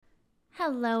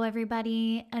Hello,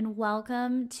 everybody, and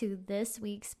welcome to this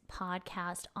week's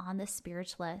podcast on The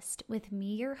Spiritualist with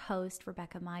me, your host,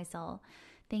 Rebecca Meisel.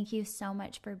 Thank you so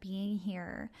much for being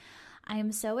here. I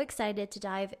am so excited to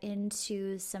dive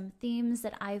into some themes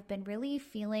that I've been really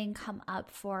feeling come up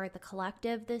for the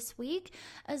collective this week,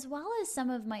 as well as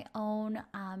some of my own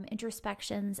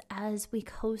introspections as we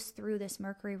coast through this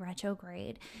Mercury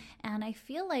retrograde. And I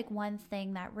feel like one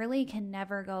thing that really can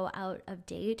never go out of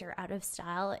date or out of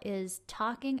style is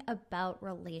talking about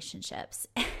relationships.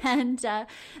 And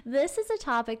this is a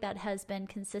topic that has been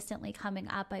consistently coming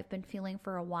up, I've been feeling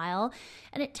for a while,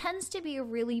 and it tends to be a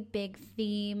really big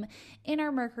theme in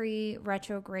our Mercury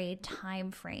retrograde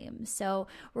time frame. So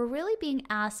we're really being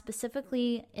asked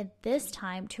specifically at this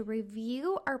time to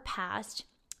review our past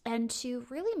and to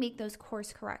really make those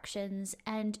course corrections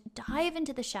and dive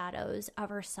into the shadows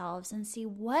of ourselves and see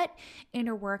what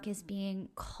inner work is being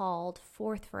called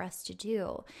forth for us to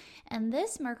do. And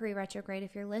this Mercury retrograde,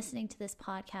 if you're listening to this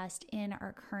podcast in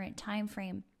our current time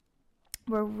frame,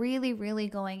 we're really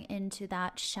going into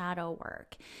that shadow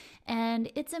work.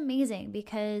 And it's amazing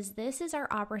because this is our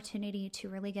opportunity to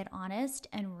really get honest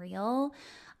and real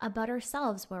about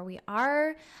ourselves, where we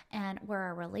are and where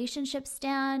our relationships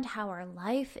stand, how our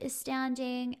life is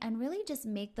standing, and really just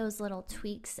make those little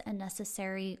tweaks and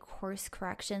necessary course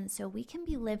corrections so we can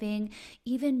be living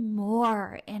even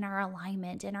more in our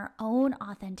alignment, in our own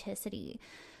authenticity.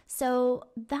 So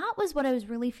that was what I was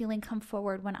really feeling come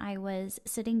forward when I was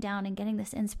sitting down and getting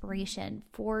this inspiration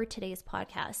for today's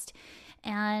podcast.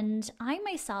 And I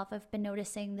myself have been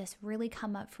noticing this really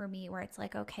come up for me, where it's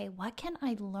like, okay, what can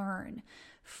I learn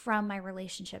from my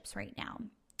relationships right now?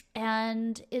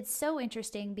 And it's so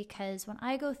interesting because when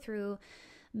I go through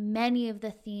many of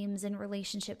the themes and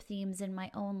relationship themes in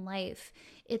my own life,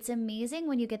 it's amazing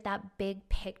when you get that big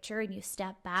picture and you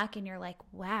step back and you're like,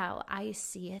 wow, I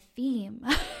see a theme.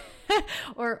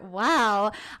 Or,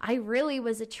 wow, I really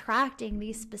was attracting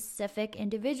these specific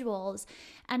individuals.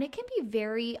 And it can be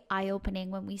very eye-opening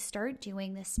when we start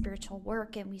doing this spiritual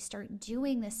work and we start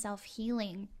doing this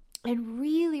self-healing and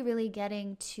really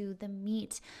getting to the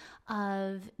meat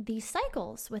of these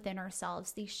cycles within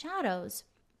ourselves, these shadows.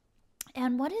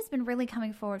 And what has been really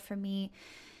coming forward for me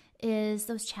is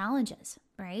those challenges,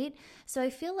 right? So I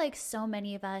feel like so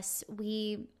many of us,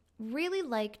 we really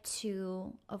like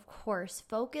to, of course,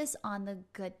 focus on the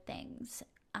good things.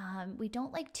 We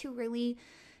don't like to really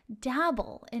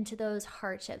dabble into those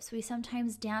hardships. We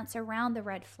sometimes dance around the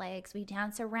red flags. We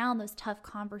dance around those tough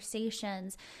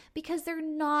conversations because they're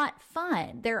not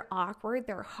fun. They're awkward,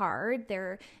 they're hard,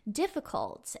 they're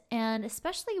difficult. And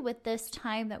especially with this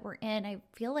time that we're in, I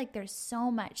feel like there's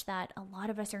so much that a lot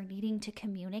of us are needing to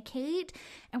communicate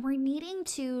and we're needing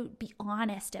to be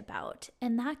honest about.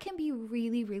 And that can be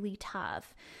really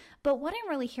tough. But what I'm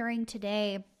really hearing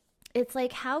today, it's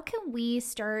like, how can we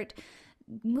start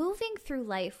moving through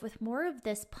life with more of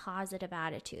this positive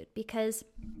attitude? Because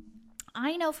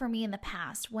I know for me in the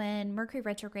past, when Mercury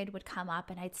retrograde would come up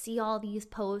and I'd see all these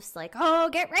posts like, oh,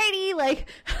 get ready, like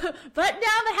button down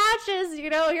the hatches,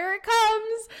 here it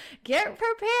comes, get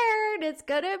prepared, it's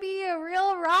gonna be a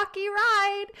real rocky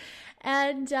ride.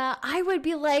 And I would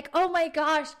be like, oh my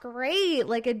gosh, great.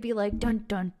 Like, it'd be like, dun,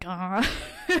 dun, dun.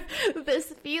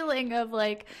 This feeling of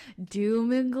like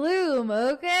doom and gloom.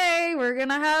 Okay, we're going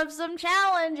to have some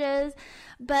challenges.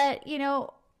 But,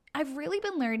 I've really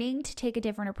been learning to take a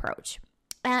different approach.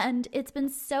 And it's been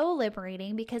so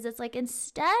liberating because it's like,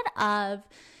 instead of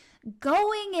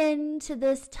going into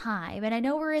this time, and I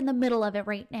know we're in the middle of it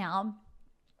right now,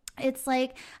 it's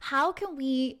like, how can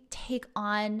we take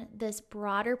on this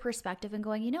broader perspective and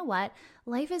going, you know what?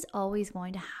 Life is always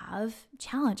going to have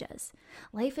challenges.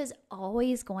 Life is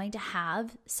always going to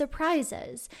have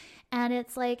surprises. And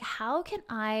it's like, how can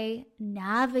I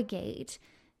navigate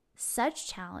such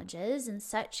challenges and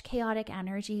such chaotic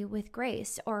energy with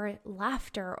grace or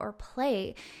laughter or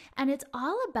play? And it's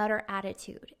all about our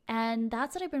attitude. And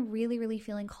that's what I've been really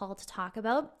feeling called to talk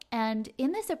about. And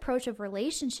in this approach of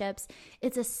relationships,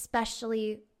 it's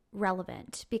especially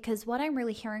relevant because what I'm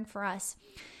really hearing for us,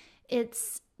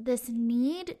 it's this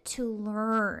need to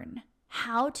learn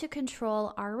how to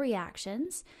control our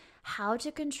reactions, how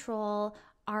to control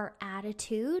our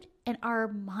attitude and our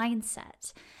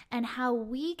mindset, and how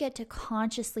we get to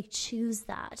consciously choose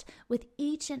that with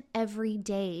each and every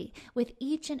day, with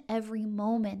each and every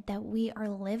moment that we are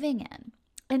living in,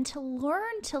 and to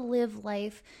learn to live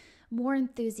life more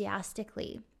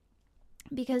enthusiastically.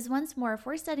 Because once more, if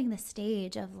we're setting the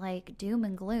stage of like doom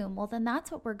and gloom, well, then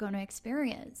that's what we're going to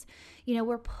experience.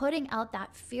 We're putting out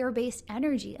that fear-based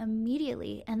energy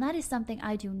immediately. And that is something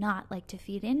I do not like to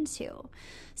feed into.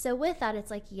 So with that, it's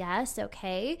like, yes,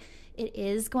 okay, it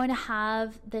is going to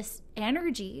have this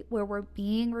energy where we're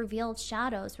being revealed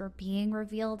shadows. We're being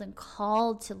revealed and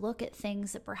called to look at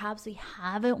things that perhaps we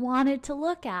haven't wanted to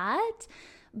look at.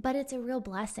 But it's a real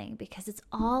blessing because it's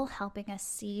all helping us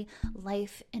see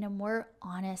life in a more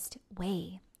honest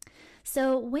way.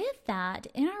 So with that,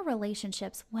 in our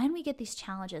relationships, when we get these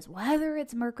challenges, whether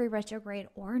it's Mercury retrograde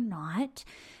or not,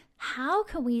 how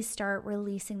can we start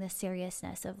releasing the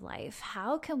seriousness of life?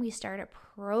 How can we start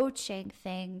approaching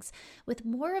things with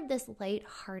more of this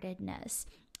lightheartedness?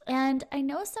 And I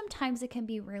know sometimes it can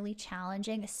be really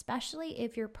challenging, especially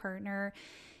if your partner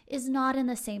is not in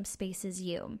the same space as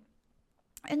you.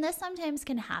 And this sometimes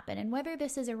can happen. And whether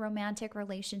this is a romantic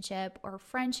relationship or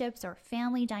friendships or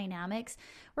family dynamics,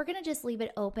 we're going to just leave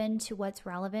it open to what's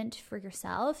relevant for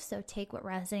yourself. So take what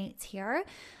resonates here.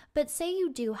 But say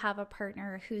you do have a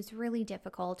partner who's really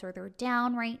difficult or they're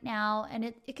down right now, and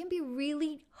it can be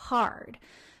really hard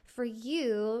for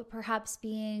you, perhaps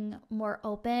being more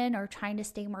open or trying to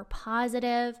stay more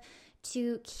positive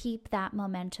to keep that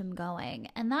momentum going.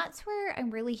 And that's where I'm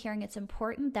really hearing it's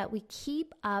important that we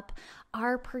keep up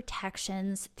our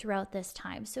protections throughout this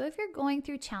time. So if you're going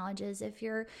through challenges, if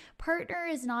your partner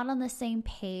is not on the same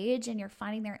page and you're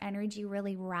finding their energy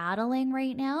really rattling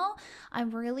right now,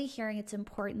 I'm really hearing it's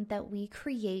important that we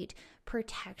create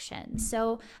protection.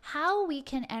 So how we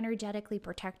can energetically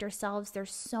protect ourselves,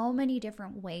 there's so many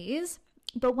different ways,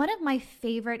 but one of my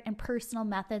favorite and personal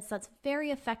methods that's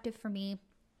very effective for me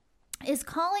is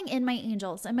calling in my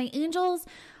angels. And my angels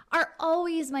are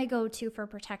always my go-to for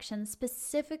protection,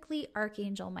 specifically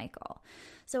Archangel Michael.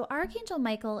 So Archangel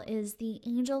Michael is the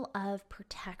angel of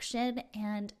protection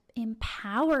and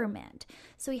empowerment.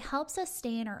 So he helps us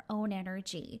stay in our own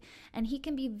energy, and he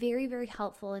can be very, very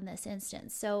helpful in this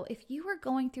instance. So if you are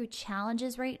going through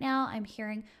challenges right now, I'm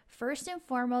hearing first and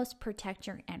foremost, protect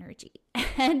your energy.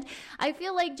 And I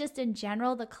feel like just in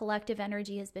general, the collective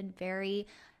energy has been very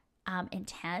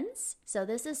intense. So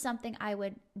this is something I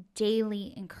would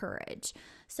daily encourage.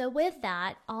 So with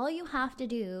that, all you have to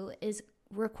do is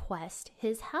request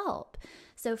his help.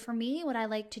 So for me, what I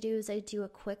like to do is I do a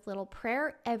quick little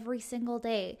prayer every single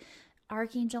day.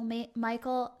 Archangel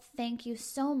Michael, thank you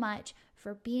so much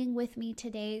for being with me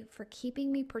today, for keeping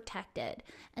me protected.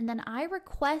 And then I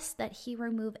request that he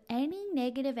remove any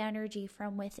negative energy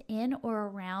from within or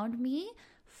around me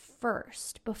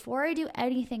first, before I do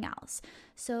anything else.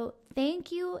 So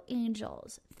thank you,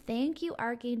 angels. Thank you,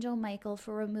 Archangel Michael,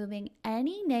 for removing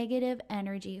any negative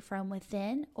energy from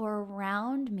within or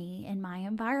around me in my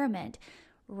environment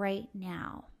right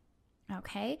now.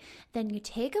 Okay? Then you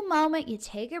take a moment, you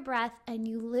take a breath, and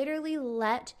you literally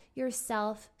let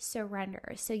yourself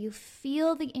surrender. So you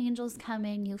feel the angels come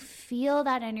in, you feel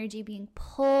that energy being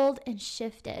pulled and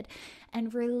shifted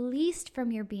and released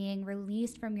from your being,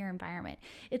 released from your environment.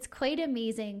 It's quite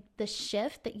amazing the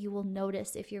shift that you will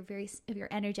notice if you're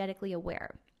energetically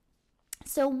aware.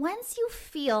 So once you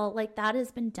feel like that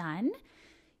has been done,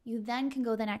 you then can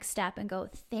go the next step and go,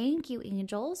 thank you,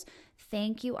 angels.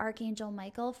 Thank you, Archangel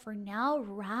Michael, for now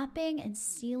wrapping and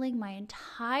sealing my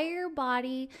entire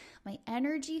body, my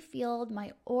energy field,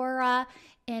 my aura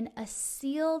in a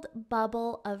sealed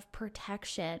bubble of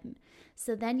protection.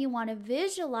 So then you want to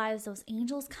visualize those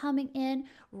angels coming in,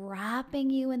 wrapping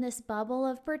you in this bubble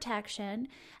of protection.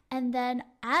 And then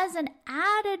as an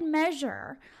added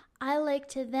measure, I like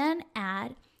to then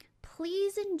add,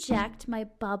 please inject my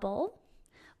bubble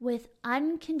with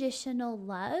unconditional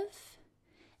love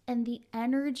and the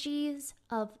energies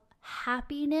of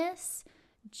happiness,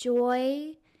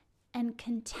 joy, and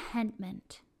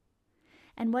contentment,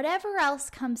 and whatever else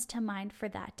comes to mind for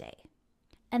that day.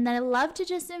 And then I love to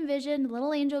just envision the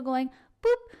little angel going,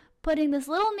 boop, putting this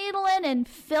little needle in and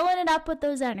filling it up with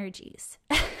those energies.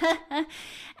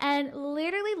 And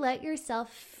literally let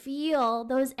yourself feel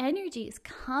those energies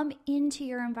come into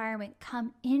your environment,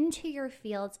 come into your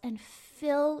fields, and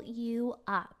fill you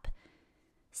up.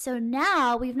 So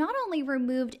now we've not only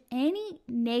removed any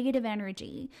negative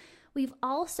energy, we've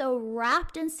also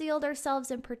wrapped and sealed ourselves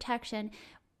in protection,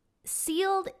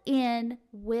 sealed in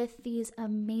with these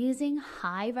amazing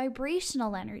high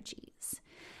vibrational energies.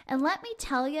 And let me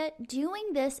tell you,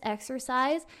 doing this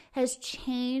exercise has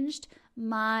changed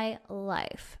my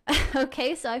life.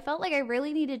 Okay, so I felt like I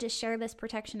really needed to share this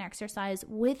protection exercise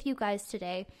with you guys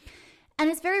today. And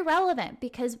it's very relevant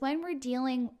because when we're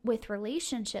dealing with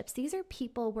relationships, these are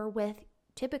people we're with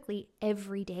typically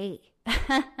every day.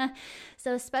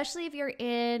 So especially if you're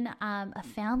in a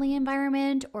family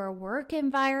environment or a work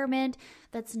environment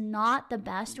that's not the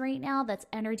best right now, that's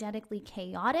energetically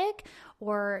chaotic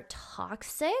or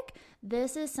toxic,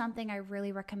 this is something I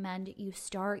really recommend you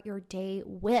start your day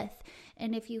with.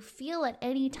 And if you feel at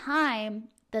any time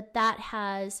that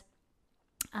has,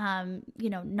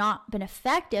 not been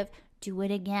effective, do it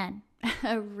again.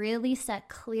 Really set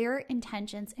clear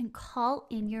intentions and call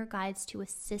in your guides to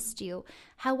assist you,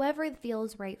 however it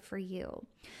feels right for you.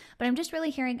 But I'm just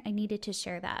really hearing I needed to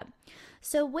share that.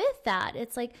 So with that,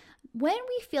 it's like when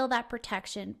we feel that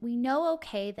protection, we know,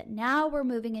 okay, that now we're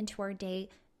moving into our day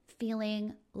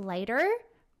feeling lighter.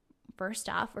 First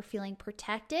off, we're feeling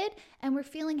protected and we're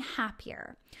feeling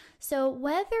happier. So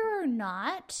whether or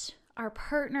not our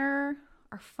partner,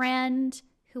 our friend,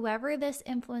 whoever this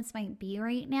influence might be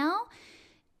right now,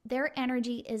 their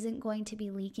energy isn't going to be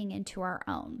leaking into our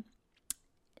own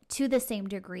to the same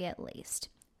degree at least.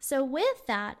 So with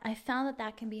that, I found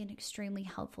that can be an extremely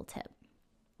helpful tip.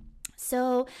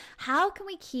 So how can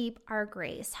we keep our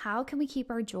grace? How can we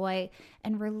keep our joy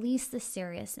and release the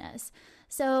seriousness?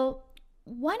 So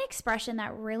one expression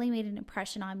that really made an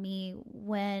impression on me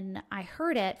when I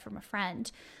heard it from a friend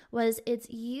was, it's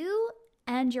you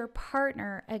and your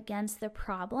partner against the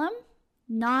problem,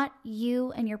 not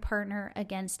you and your partner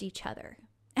against each other.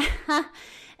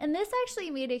 And this actually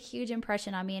made a huge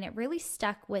impression on me, and it really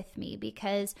stuck with me,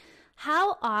 because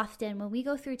how often when we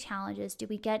go through challenges do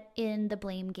we get in the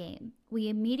blame game? We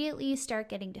immediately start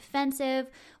getting defensive.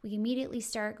 We immediately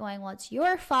start going, well, it's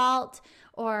your fault,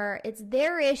 or it's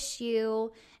their issue.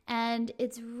 And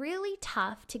it's really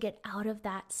tough to get out of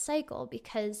that cycle,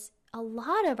 because a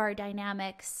lot of our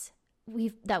dynamics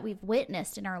that we've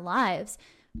witnessed in our lives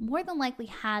more than likely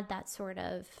had that sort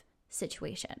of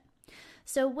situation.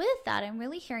 So with that, I'm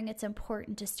really hearing it's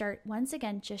important to start, once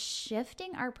again, just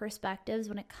shifting our perspectives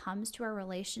when it comes to our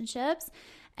relationships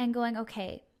and going,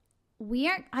 okay,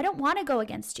 I don't want to go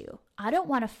against you. I don't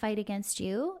want to fight against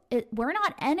you. We're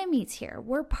not enemies here.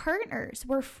 We're partners.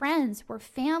 We're friends. We're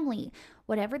family.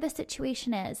 Whatever the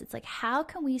situation is, it's like, how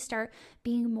can we start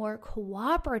being more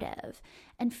cooperative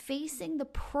and facing the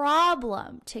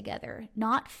problem together,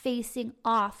 not facing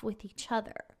off with each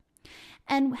other?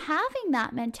 And having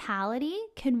that mentality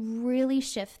can really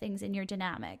shift things in your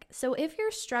dynamic. So if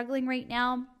you're struggling right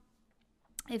now,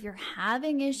 if you're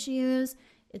having issues,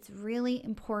 it's really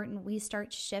important we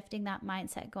start shifting that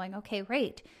mindset, going, okay,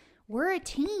 right, we're a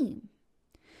team.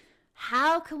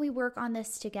 How can we work on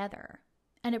this together?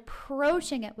 And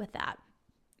approaching it with that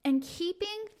and keeping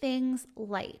things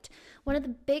light. One of the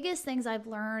biggest things I've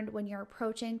learned when you're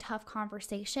approaching tough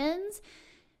conversations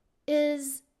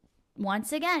is,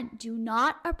 once again, do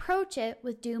not approach it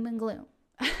with doom and gloom.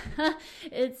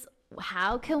 It's,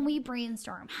 how can we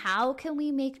brainstorm? How can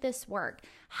we make this work?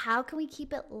 How can we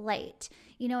keep it light?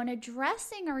 And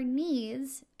addressing our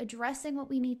needs, addressing what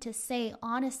we need to say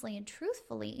honestly and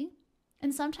truthfully.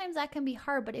 And sometimes that can be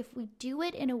hard, but if we do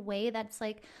it in a way that's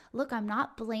like, look, I'm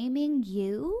not blaming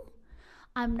you.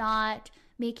 I'm not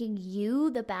making you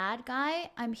the bad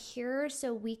guy. I'm here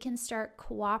so we can start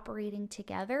cooperating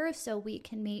together, so we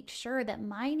can make sure that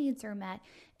my needs are met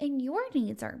and your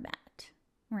needs are met,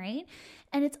 right?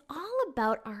 And it's all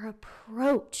about our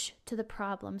approach to the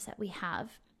problems that we have.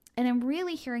 And I'm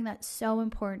really hearing that's so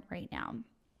important right now.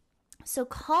 So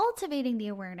cultivating the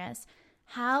awareness,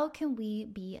 how can we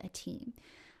be a team?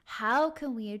 How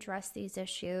can we address these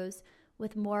issues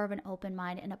with more of an open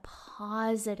mind and a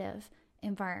positive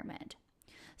environment?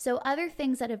 So other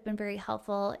things that have been very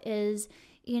helpful is,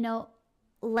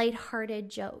 lighthearted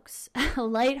jokes,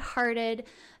 lighthearted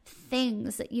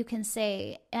things that you can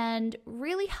say and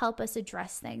really help us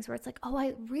address things where it's like, oh,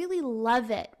 I really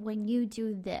love it when you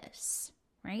do this,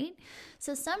 right?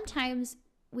 So sometimes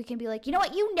we can be like, you know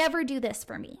what, you never do this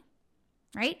for me,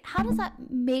 right? How does that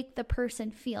make the person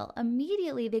feel?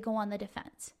 Immediately they go on the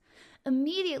defense.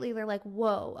 Immediately they're like,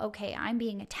 whoa, okay, I'm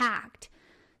being attacked.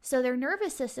 So their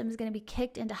nervous system is going to be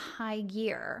kicked into high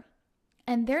gear,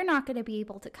 and they're not going to be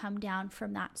able to come down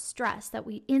from that stress that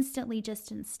we instantly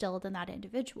just instilled in that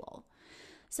individual.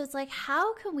 So it's like,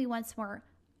 how can we once more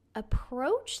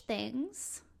approach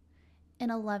things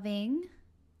in a loving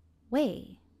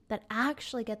way that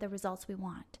actually get the results we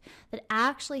want, that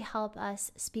actually help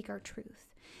us speak our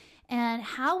truth? And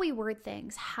how we word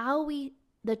things,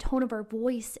 the tone of our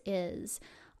voice is,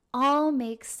 all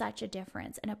makes such a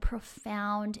difference and a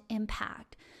profound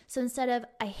impact. So instead of,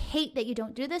 I hate that you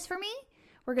don't do this for me,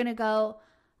 we're going to go,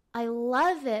 I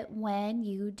love it when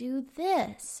you do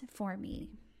this for me.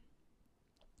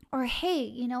 Or,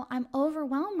 hey, I'm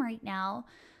overwhelmed right now.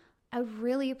 I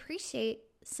really appreciate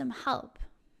some help.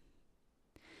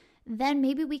 Then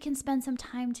maybe we can spend some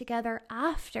time together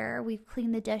after we've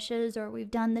cleaned the dishes or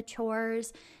we've done the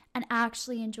chores and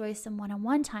actually enjoy some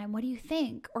one-on-one time. What do you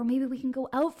think? Or maybe we can go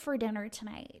out for dinner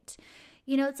tonight.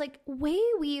 It's like way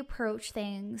we approach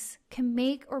things can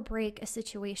make or break a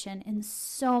situation in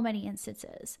so many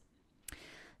instances.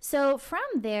 So from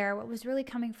there, what was really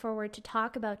coming forward to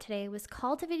talk about today was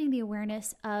cultivating the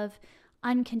awareness of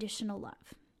unconditional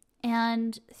love.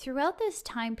 And throughout this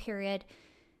time period,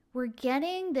 we're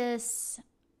getting this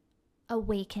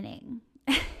awakening.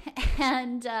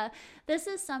 And this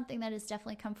is something that has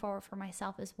definitely come forward for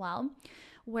myself as well,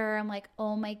 where I'm like,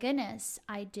 oh my goodness,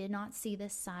 I did not see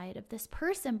this side of this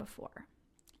person before.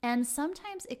 And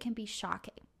sometimes it can be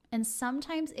shocking, and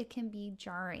sometimes it can be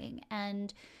jarring,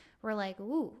 and we're like,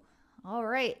 ooh, all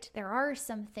right, there are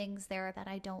some things there that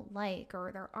I don't like,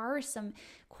 or there are some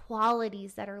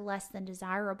qualities that are less than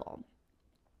desirable.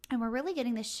 And we're really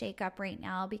getting this shake up right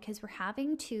now because we're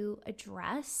having to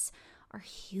address our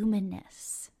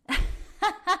humanness.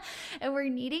 And we're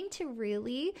needing to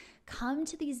really come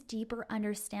to these deeper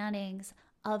understandings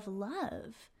of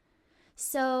love.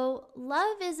 So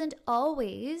love isn't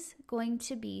always going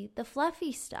to be the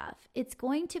fluffy stuff. It's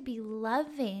going to be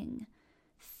loving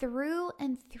through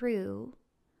and through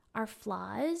our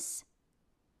flaws,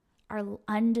 our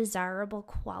undesirable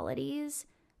qualities,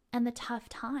 and the tough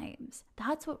times.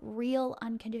 That's what real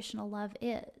unconditional love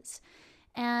is.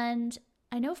 And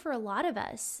I know for a lot of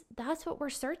us, that's what we're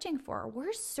searching for.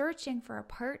 We're searching for a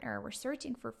partner. We're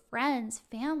searching for friends,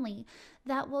 family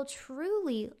that will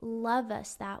truly love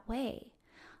us that way,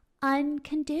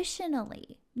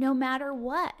 unconditionally, no matter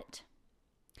what.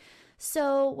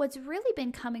 So what's really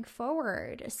been coming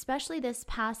forward, especially this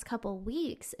past couple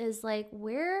weeks, is like,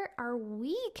 where are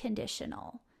we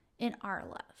conditional in our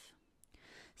love?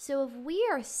 So if we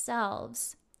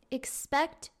ourselves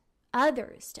expect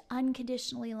others to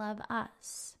unconditionally love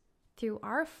us through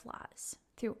our flaws,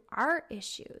 through our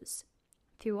issues,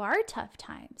 through our tough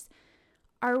times,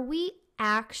 are we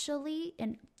actually,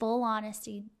 in full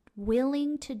honesty,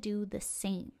 willing to do the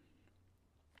same?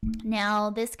 Now,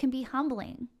 this can be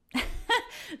humbling.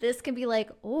 This can be like,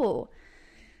 oh,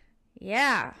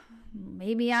 yeah,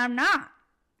 maybe I'm not.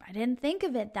 I didn't think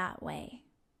of it that way,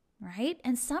 right?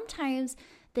 And sometimes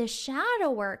the shadow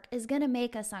work is going to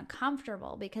make us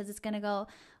uncomfortable because it's going to go,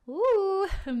 ooh,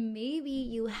 maybe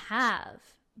you have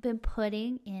been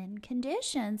putting in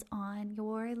conditions on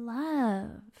your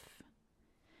love,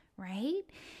 right?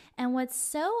 And what's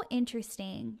so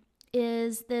interesting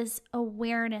is this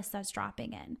awareness that's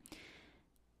dropping in,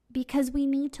 because we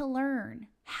need to learn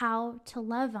how to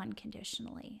love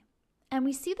unconditionally. And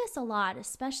we see this a lot,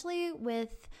 especially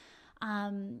with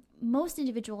most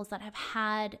individuals that have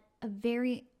had a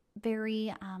very,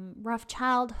 very rough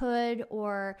childhood,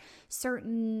 or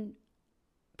certain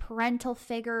parental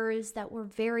figures that were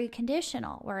very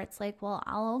conditional, where it's like, well,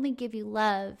 I'll only give you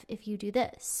love if you do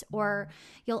this, or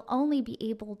you'll only be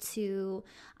able to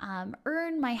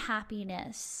earn my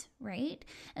happiness, right?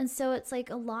 And so it's like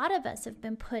a lot of us have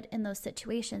been put in those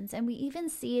situations, and we even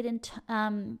see it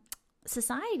in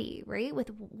society, right? With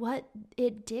what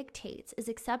it dictates is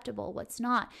acceptable, what's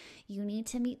not. You need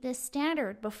to meet this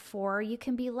standard before you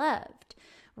can be loved,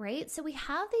 right? So we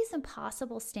have these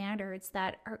impossible standards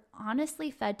that are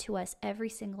honestly fed to us every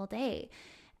single day.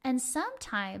 And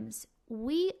sometimes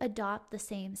we adopt the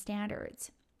same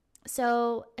standards.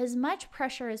 So as much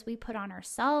pressure as we put on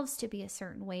ourselves to be a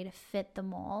certain way to fit the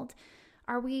mold,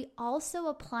 are we also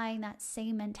applying that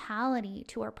same mentality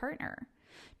to our partner,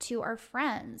 to our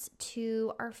friends,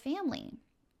 to our family?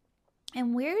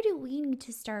 And where do we need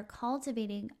to start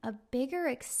cultivating a bigger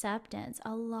acceptance,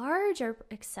 a larger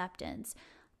acceptance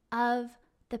of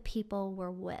the people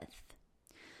we're with?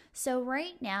 So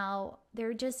right now,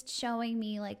 they're just showing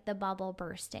me like the bubble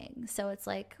bursting. So it's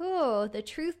like, oh, the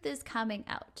truth is coming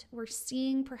out. We're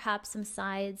seeing perhaps some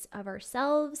sides of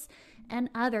ourselves and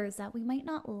others that we might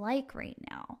not like right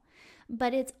now.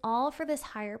 But it's all for this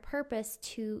higher purpose,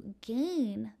 to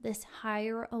gain this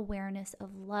higher awareness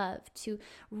of love, to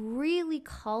really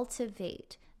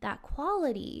cultivate that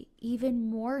quality even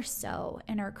more so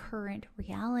in our current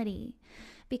reality.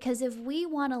 Because if we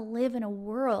want to live in a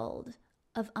world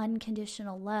of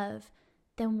unconditional love,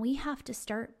 then we have to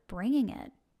start bringing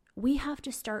it. We have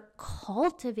to start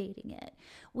cultivating it.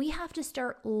 We have to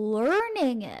start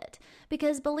learning it,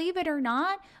 because believe it or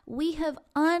not, we have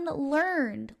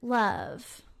unlearned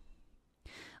love.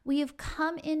 We have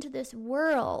come into this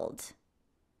world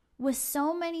with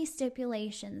so many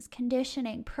stipulations,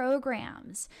 conditioning,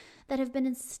 programs that have been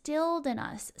instilled in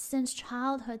us since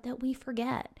childhood that we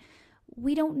forget.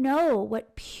 We don't know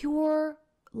what pure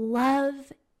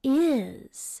love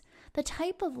is, the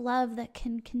type of love that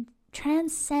can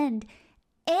transcend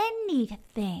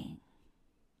anything.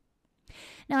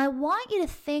 Now, I want you to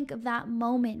think of that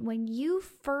moment when you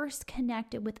first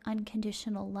connected with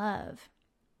unconditional love.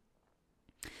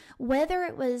 Whether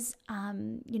it was,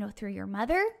 through your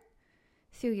mother,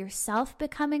 through yourself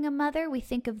becoming a mother, we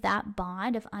think of that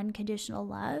bond of unconditional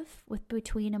love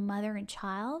between a mother and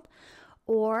child,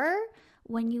 or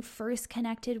when you first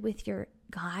connected with your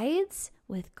guides,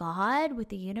 with God, with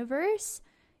the universe.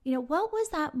 What was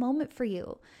that moment for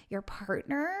you? Your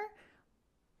partner?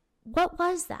 What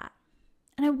was that?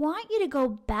 And I want you to go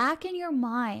back in your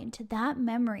mind to that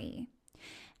memory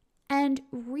and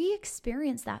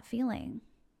re-experience that feeling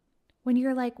when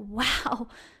you're like, wow,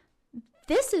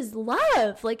 this is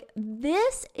love. Like,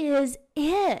 this is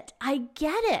it. I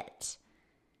get it.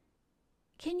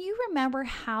 Can you remember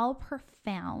how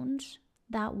profound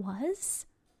that was?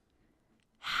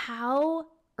 How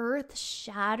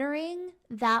earth-shattering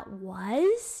that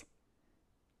was?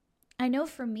 I know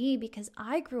for me, because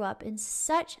I grew up in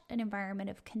such an environment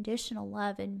of conditional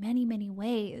love in many, many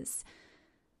ways.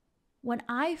 When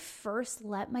I first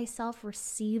let myself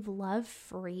receive love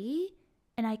free,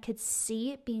 and I could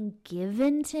see it being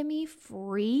given to me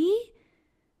free,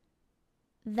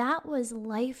 that was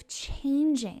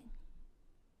life-changing.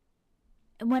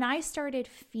 And when I started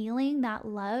feeling that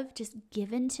love just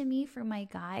given to me from my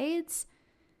guides,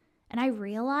 and I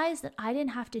realized that I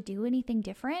didn't have to do anything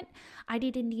different. I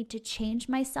didn't need to change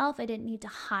myself. I didn't need to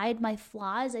hide my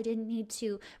flaws. I didn't need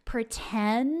to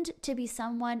pretend to be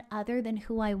someone other than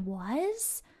who I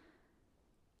was.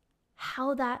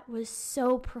 How that was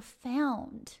so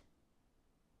profound.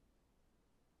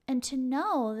 And to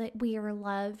know that we are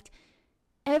loved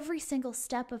every single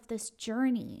step of this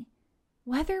journey,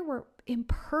 whether we're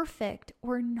imperfect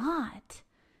or not,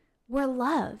 we're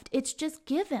loved. It's just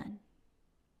given.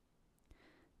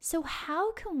 So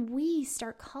how can we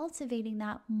start cultivating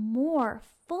that more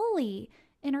fully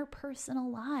in our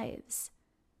personal lives?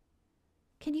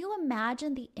 Can you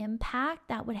imagine the impact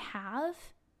that would have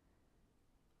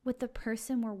with the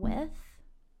person we're with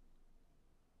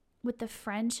the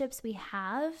friendships we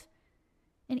have?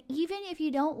 And even if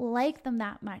you don't like them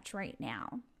that much right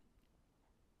now,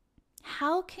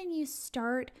 how can you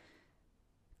start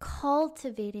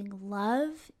cultivating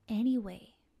love anyway?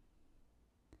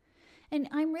 And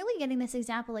I'm really getting this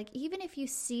example, like even if you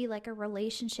see like a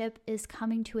relationship is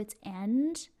coming to its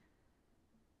end,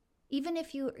 even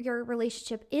if your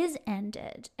relationship is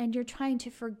ended and you're trying to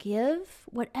forgive,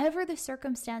 whatever the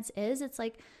circumstance is, it's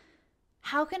like,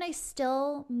 how can I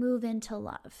still move into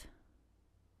love?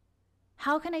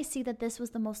 How can I see that this was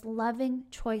the most loving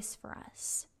choice for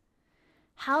us?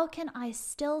 How can I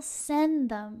still send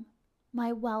them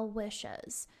my well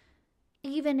wishes,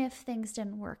 even if things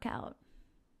didn't work out?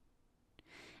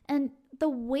 And the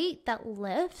weight that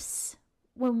lifts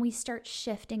when we start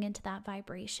shifting into that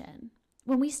vibration,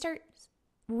 when we start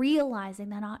realizing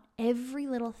that not every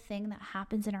little thing that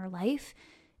happens in our life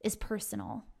is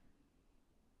personal.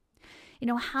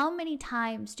 How many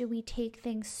times do we take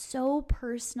things so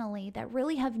personally that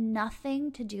really have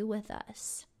nothing to do with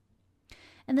us?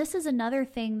 And this is another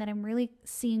thing that I'm really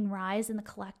seeing rise in the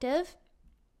collective,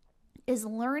 is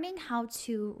learning how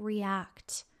to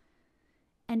react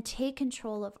and take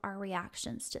control of our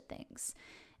reactions to things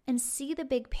and see the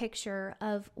big picture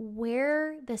of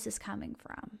where this is coming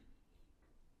from.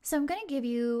 So I'm going to give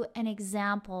you an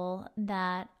example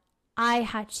that I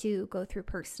had to go through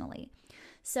personally.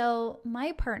 So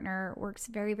my partner works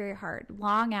very, very hard,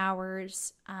 long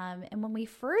hours. And when we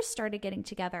first started getting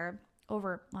together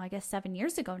over, 7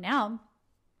 years ago now,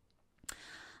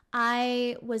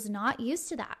 I was not used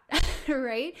to that,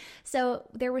 right? So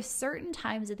there were certain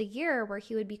times of the year where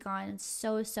he would be gone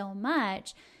so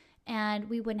much and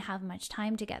we wouldn't have much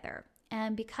time together.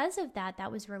 And because of that,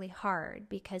 that was really hard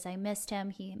because I missed him,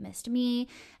 he missed me.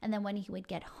 And then when he would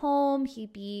get home,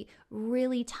 he'd be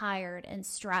really tired and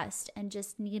stressed and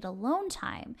just need alone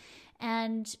time.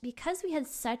 And because we had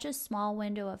such a small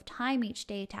window of time each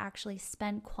day to actually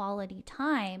spend quality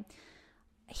time,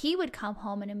 he would come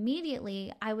home and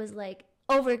immediately I was like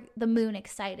over the moon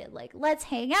excited, like, let's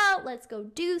hang out, let's go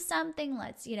do something,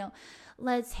 let's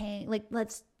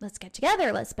get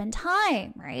together, let's spend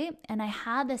time, right? And I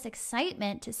had this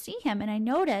excitement to see him, and I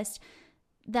noticed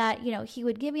that, he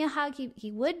would give me a hug,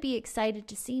 he would be excited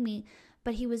to see me,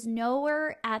 but he was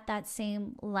nowhere at that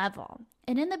same level.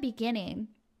 And in the beginning,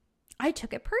 I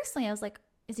took it personally. I was like,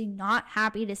 is he not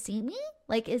happy to see me?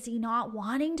 Like, is he not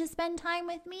wanting to spend time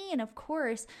with me? And of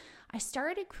course, I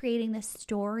started creating this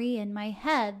story in my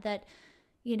head that,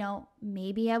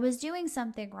 maybe I was doing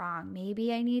something wrong.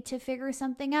 Maybe I need to figure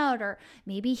something out, or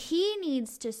maybe he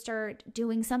needs to start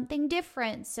doing something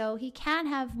different so he can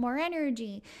have more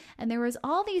energy. And there was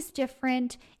all these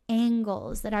different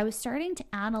angles that I was starting to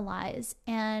analyze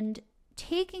and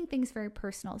taking things very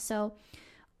personal. So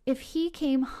if he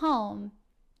came home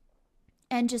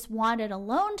and just wanted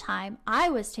alone time, I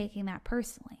was taking that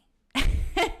personally.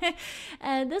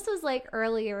 And this was like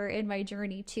earlier in my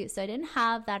journey too. So I didn't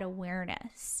have that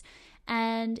awareness.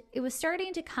 And it was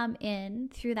starting to come in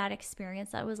through that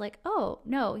experience. I was like, oh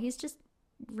no, he's just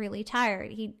really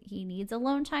tired. He needs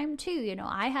alone time too.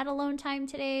 I had alone time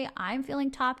today. I'm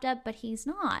feeling topped up, but he's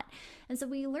not. And so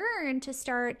we learned to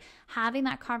start having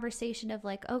that conversation of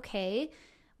like, okay,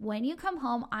 when you come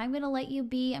home, I'm going to let you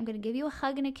be. I'm going to give you a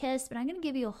hug and a kiss, but I'm going to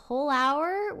give you a whole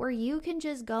hour where you can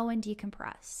just go and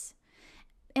decompress.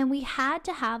 And we had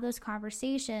to have those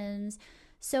conversations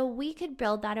so we could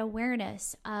build that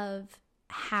awareness of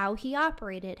how he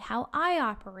operated, how I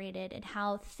operated, and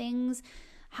how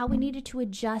we needed to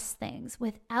adjust things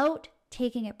without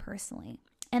taking it personally.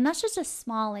 And that's just a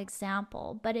small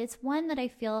example, but it's one that I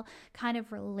feel kind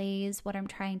of relays what I'm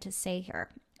trying to say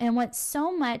here. And what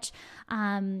so much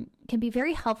can be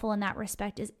very helpful in that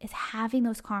respect is having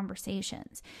those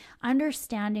conversations,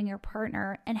 understanding your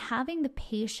partner, and having the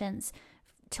patience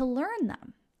to learn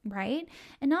them, right?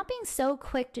 And not being so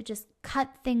quick to just cut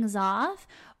things off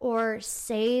or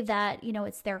say that,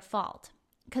 it's their fault.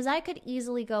 Because I could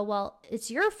easily go, well, it's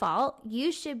your fault.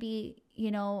 You should be,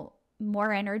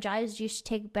 more energized. You should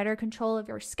take better control of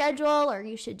your schedule, or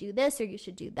you should do this, or you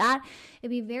should do that. It'd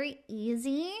be very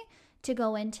easy to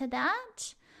go into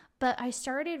that. But I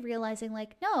started realizing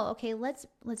like, no, okay, let's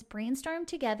brainstorm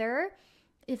together.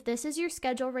 If this is your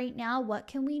schedule right now, what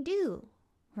can we do?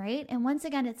 Right? And once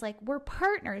again, it's like, we're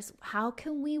partners. How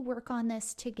can we work on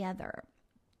this together?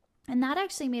 And that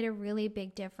actually made a really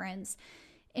big difference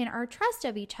in our trust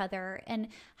of each other and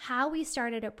how we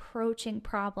started approaching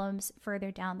problems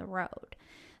further down the road.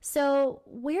 So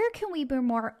where can we be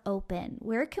more open?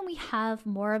 Where can we have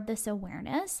more of this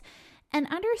awareness and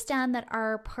understand that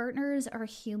our partners are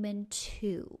human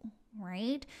too,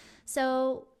 right?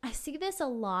 So I see this a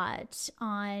lot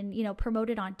on,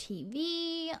 promoted on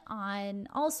TV, on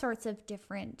all sorts of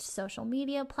different social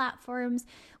media platforms.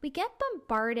 We get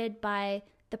bombarded by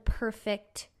the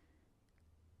perfect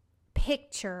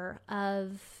picture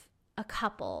of a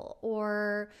couple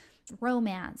or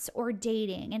romance or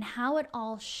dating and how it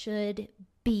all should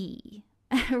be,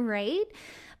 right?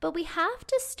 But we have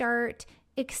to start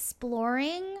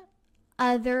exploring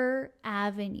other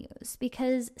avenues,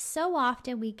 because so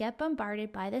often we get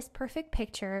bombarded by this perfect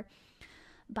picture,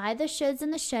 by the shoulds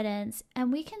and the shouldn'ts,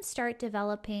 and we can start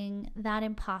developing that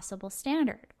impossible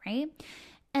standard, right?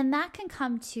 And that can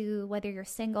come to whether you're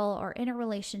single or in a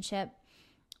relationship.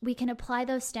 We can apply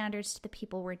those standards to the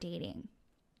people we're dating,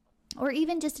 or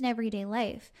even just in everyday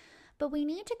life. But we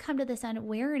need to come to this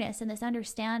awareness and this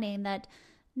understanding that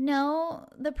no,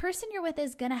 the person you're with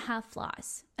is going to have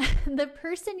flaws. The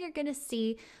person you're going to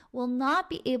see will not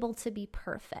be able to be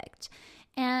perfect.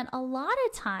 And a lot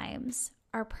of times,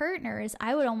 our partners,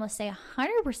 I would almost say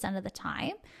 100% of the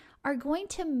time, are going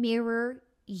to mirror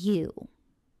you.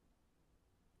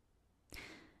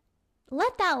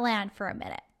 Let that land for a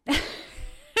minute.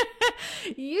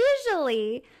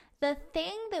 Usually, the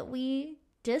thing that we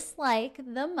dislike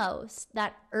the most,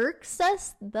 that irks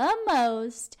us the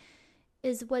most,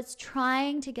 is what's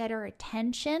trying to get our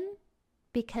attention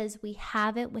because we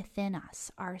have it within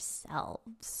us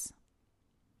ourselves.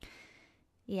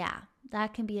 Yeah,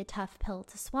 that can be a tough pill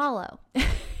to swallow,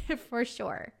 for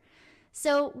sure.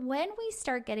 So when we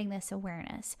start getting this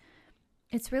awareness,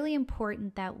 it's really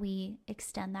important that we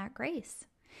extend that grace.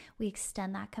 We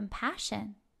extend that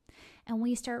compassion. And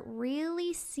we start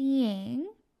really seeing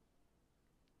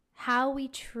how we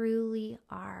truly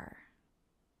are.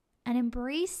 And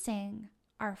embracing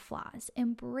our flaws,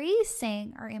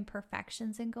 embracing our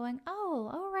imperfections, and going,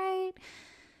 oh, all right,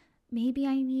 maybe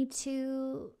I need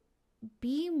to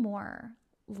be more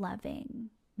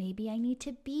loving. Maybe I need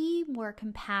to be more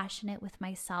compassionate with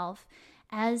myself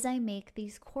as I make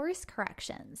these course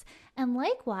corrections. And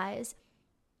likewise,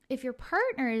 if your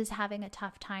partner is having a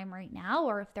tough time right now,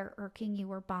 or if they're irking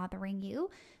you or bothering you,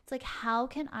 it's like, how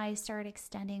can I start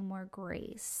extending more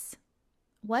grace?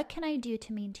 What can I do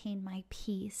to maintain my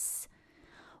peace?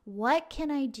 What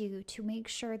can I do to make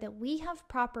sure that we have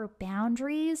proper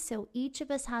boundaries so each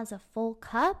of us has a full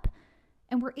cup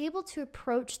and we're able to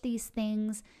approach these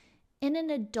things in an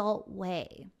adult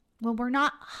way when we're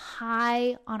not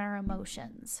high on our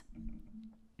emotions?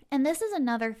 And this is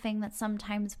another thing that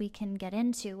sometimes we can get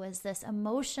into, is this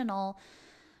emotional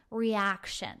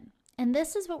reaction. And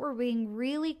this is what we're being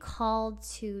really called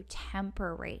to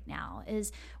temper right now,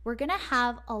 is we're going to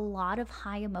have a lot of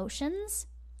high emotions.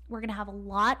 We're going to have a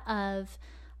lot of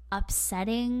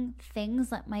upsetting things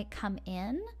that might come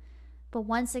in. But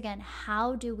once again,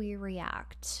 how do we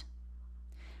react?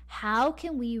 How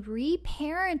can we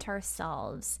reparent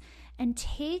ourselves and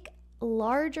take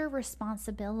larger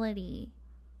responsibility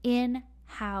in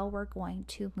how we're going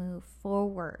to move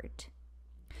forward?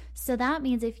 So that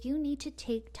means if you need to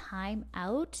take time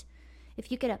out,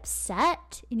 if you get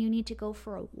upset and you need to go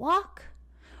for a walk,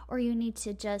 or you need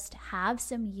to just have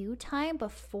some you time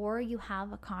before you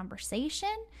have a conversation,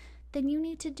 then you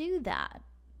need to do that.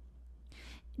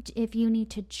 If you need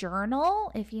to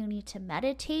journal, if you need to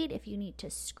meditate, if you need to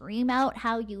scream out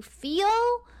how you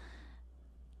feel,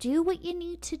 do what you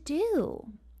need to do.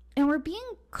 And we're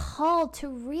being called to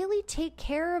really take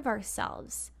care of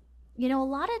ourselves. You know, a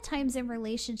lot of times in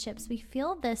relationships, we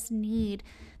feel this need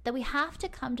that we have to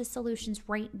come to solutions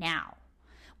right now.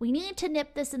 We need to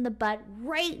nip this in the bud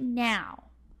right now,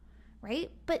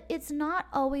 right? But it's not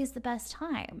always the best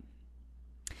time.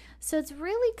 So it's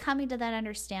really coming to that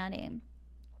understanding.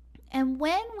 And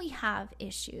when we have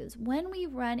issues, when we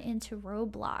run into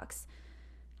roadblocks,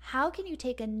 how can you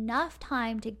take enough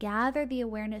time to gather the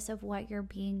awareness of what you're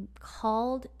being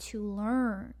called to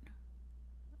learn?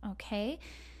 Okay?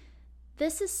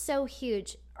 This is so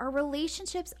huge. Our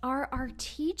relationships are our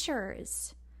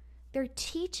teachers. They're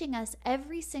teaching us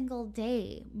every single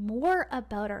day more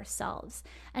about ourselves.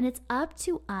 And it's up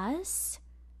to us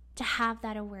to have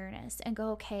that awareness and go,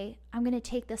 okay, I'm going to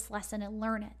take this lesson and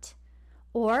learn it.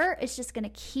 Or it's just going to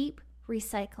keep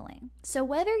recycling. So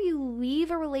whether you leave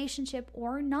a relationship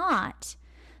or not,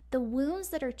 the wounds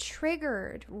that are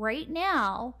triggered right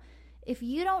now, if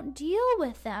you don't deal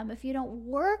with them, if you don't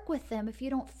work with them, if you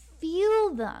don't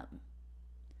feel them,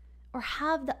 or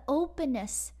have the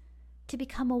openness to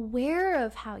become aware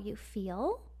of how you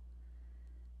feel,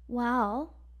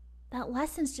 well, that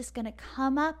lesson's just going to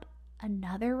come up in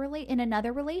another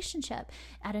relationship,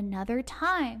 at another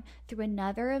time, through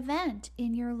another event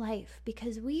in your life,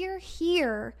 because we are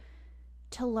here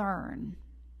to learn.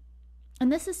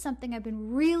 And this is something I've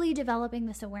been really developing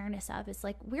this awareness of. It's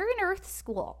like we're in Earth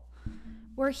School.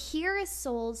 We're here as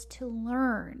souls to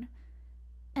learn.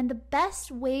 And the best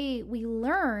way we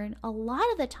learn a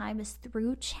lot of the time is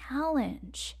through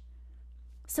challenge.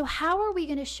 So how are we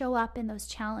going to show up in those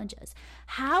challenges?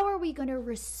 How are we going to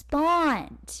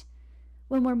respond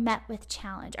when we're met with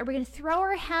challenge? Are we going to throw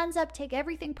our hands up, take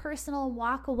everything personal, and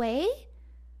walk away?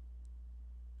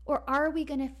 Or are we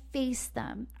going to face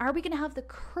them? Are we going to have the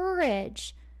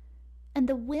courage and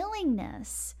the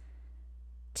willingness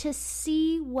to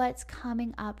see what's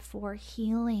coming up for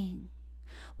healing?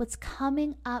 What's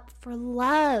coming up for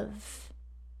love?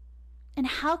 And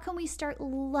how can we start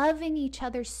loving each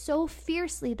other so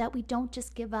fiercely that we don't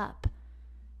just give up?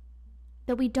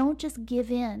 That we don't just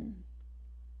give in?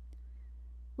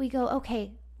 We go,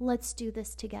 okay, let's do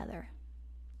this together.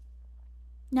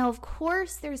 Now, of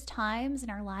course, there's times in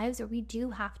our lives where we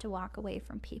do have to walk away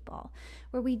from people,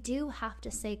 where we do have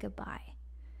to say goodbye.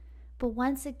 But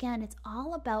once again, it's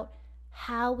all about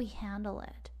how we handle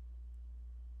it.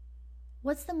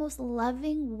 What's the most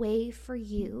loving way for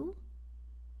you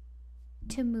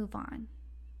to move on?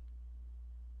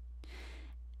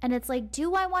 And it's like,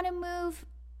 do I want to move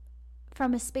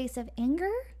from a space of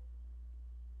anger,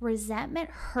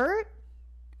 resentment, hurt?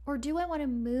 Or do I want to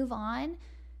move on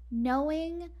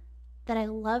knowing that I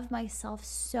love myself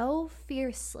so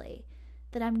fiercely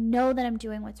that I know that I'm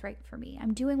doing what's right for me?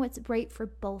 I'm doing what's right for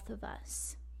both of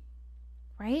us,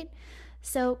 right?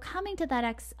 So coming to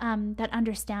that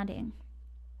understanding.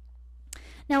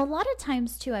 Now, a lot of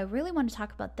times too, I really want to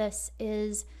talk about this,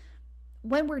 is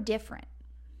when we're different.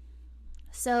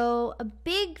 So a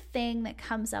big thing that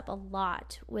comes up a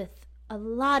lot with a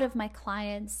lot of my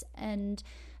clients, and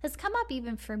has come up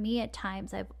even for me at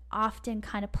times, I've often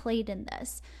kind of played in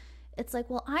this. It's like,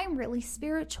 well, I'm really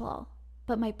spiritual,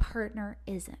 but my partner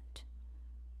isn't.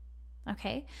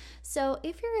 Okay? So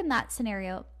if you're in that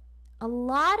scenario, a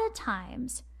lot of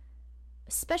times,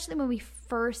 especially when we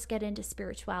first get into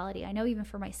spirituality, I know even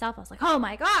for myself, I was like, oh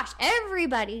my gosh,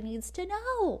 everybody needs to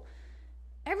know.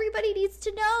 Everybody needs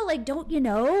to know. Like, don't you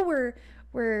know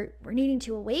we're needing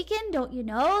to awaken? Don't you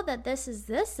know that this is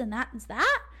this and that is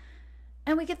that?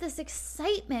 And we get this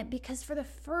excitement because for the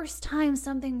first time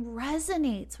something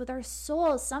resonates with our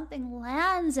soul, something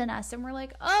lands in us, and we're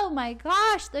like, oh my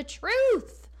gosh, the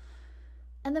truth.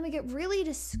 And then we get really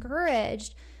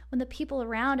discouraged when the people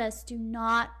around us do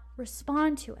not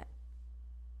respond to it,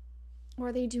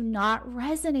 or they do not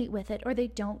resonate with it, or they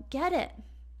don't get it.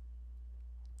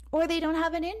 or they don't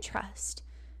have an interest.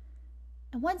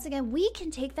 And once again, we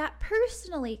can take that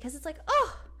personally because it's like,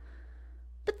 oh,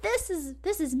 but this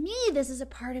is me. This is a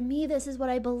part of me. This is what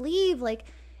I believe. Like,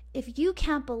 if you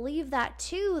can't believe that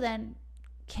too, then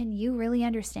can you really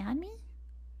understand me?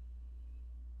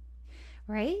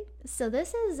 Right? So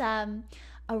this is a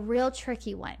real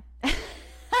tricky one.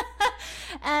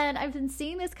 And I've been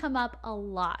seeing this come up a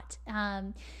lot.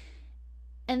 And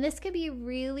this could be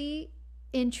really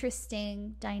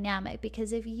interesting dynamic,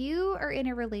 because if you are in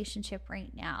a relationship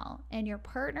right now and your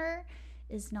partner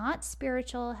is not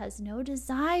spiritual, has no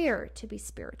desire to be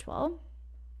spiritual,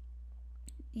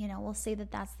 we'll say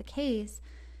that that's the case,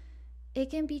 it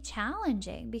can be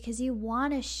challenging because you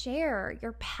want to share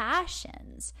your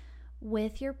passions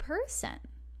with your person.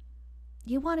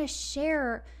 You want to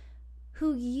share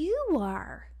who you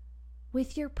are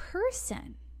with your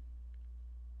person.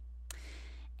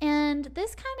 And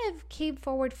this kind of came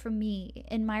forward for me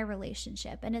in my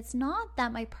relationship. And it's not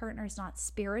that my partner's not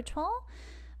spiritual,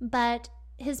 but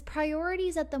his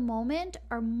priorities at the moment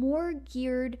are more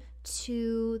geared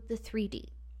to the 3D.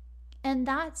 And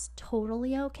that's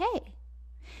totally okay.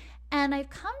 And I've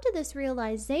come to this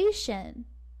realization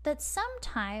that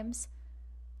sometimes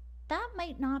that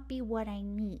might not be what I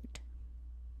need.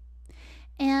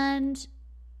 And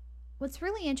what's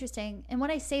really interesting, and when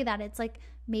I say that, it's like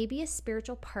maybe a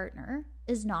spiritual partner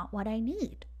is not what I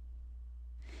need.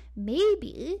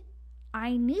 Maybe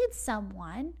I need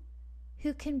someone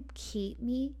who can keep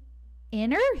me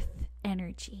in earth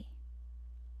energy.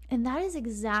 And that is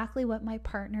exactly what my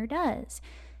partner does.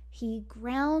 He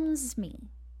grounds me.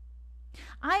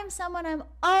 I'm someone, I'm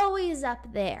always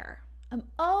up there. I'm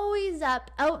always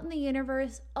up, out in the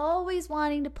universe, always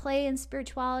wanting to play in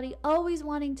spirituality, always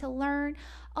wanting to learn,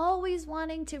 always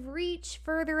wanting to reach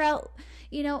further out.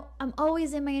 I'm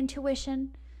always in my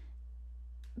intuition,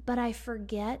 but I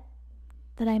forget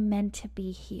that I'm meant to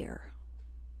be here.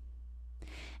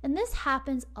 And this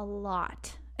happens a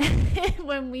lot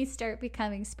when we start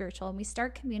becoming spiritual and we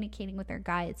start communicating with our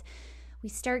guides. We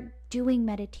start doing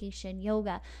meditation,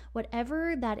 yoga,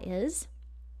 whatever that is.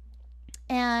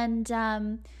 And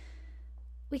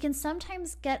we can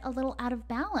sometimes get a little out of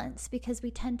balance because we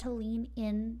tend to lean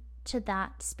into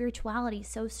that spirituality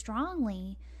so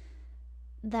strongly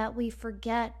that we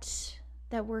forget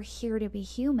that we're here to be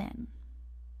human.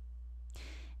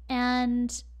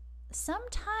 And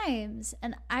sometimes,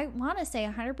 and I want to say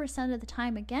 100% of the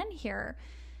time again here,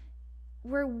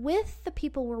 we're with the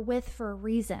people we're with for a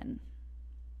reason.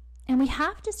 And we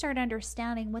have to start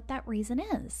understanding what that reason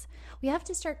is. We have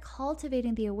to start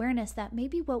cultivating the awareness that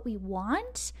maybe what we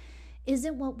want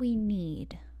isn't what we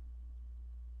need.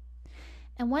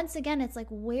 And once again, it's like,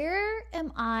 where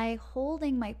am I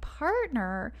holding my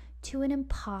partner to an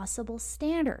impossible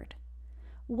standard?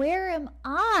 Where am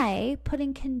I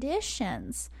putting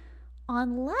conditions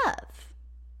on love?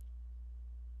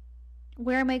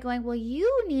 Where am I going, well,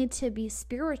 you need to be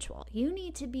spiritual. You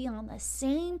need to be on the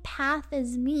same path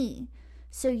as me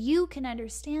so you can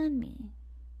understand me.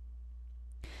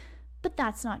 But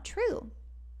that's not true.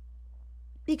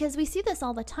 Because we see this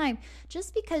all the time.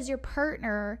 Just because your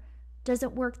partner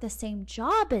doesn't work the same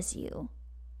job as you,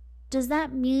 does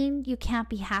that mean you can't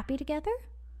be happy together?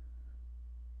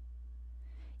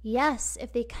 Yes,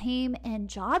 if they came and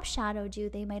job shadowed you,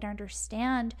 they might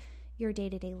understand your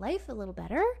day-to-day life a little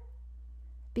better,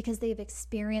 because they've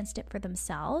experienced it for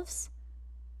themselves.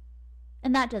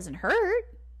 And that doesn't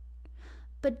hurt.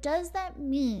 But does that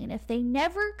mean if they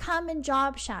never come and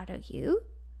job shadow you,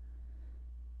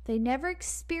 they never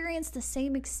experience the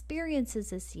same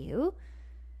experiences as you,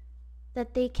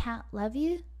 that they can't love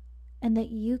you and that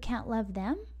you can't love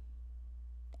them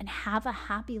and have a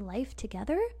happy life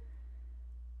together?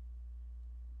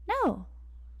 No.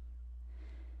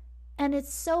 And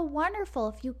it's so wonderful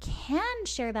if you can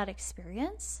share that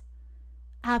experience.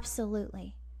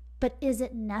 Absolutely. But is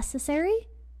it necessary?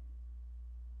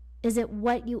 Is it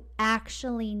what you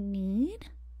actually need?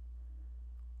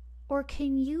 Or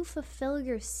can you fulfill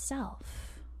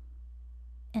yourself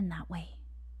in that way?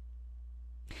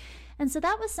 And so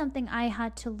that was something I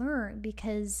had to learn,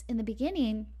 because in the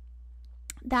beginning,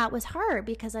 that was hard,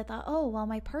 because I thought, oh, well,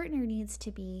 my partner needs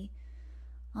to be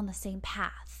on the same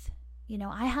path.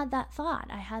 I had that thought,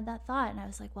 and I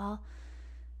was like, well,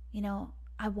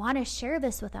 I want to share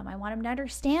this with them. I want them to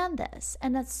understand this.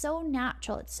 And that's so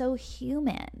natural. It's so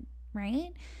human,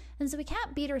 right? And so we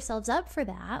can't beat ourselves up for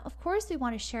that. Of course, we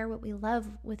want to share what we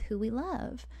love with who we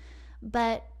love.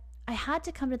 But I had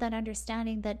to come to that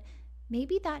understanding that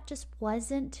maybe that just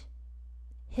wasn't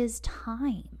his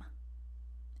time.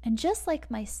 And just like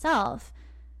myself,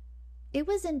 it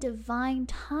was in divine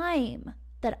time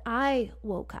that I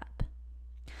woke up,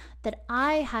 that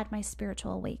I had my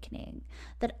spiritual awakening,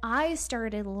 that I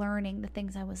started learning the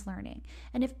things I was learning.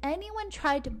 And if anyone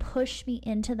tried to push me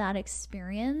into that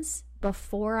experience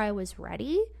before I was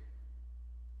ready,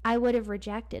 I would have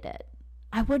rejected it.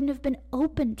 I wouldn't have been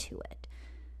open to it.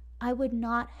 I would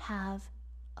not have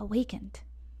awakened.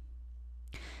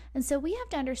 And so we have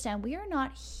to understand we are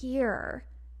not here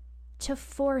to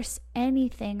force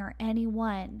anything or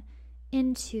anyone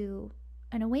into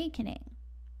an awakening.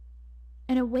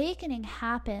 An awakening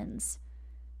happens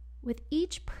with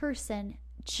each person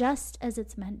just as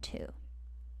it's meant to.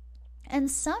 And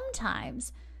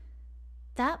sometimes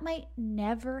that might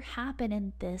never happen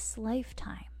in this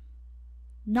lifetime.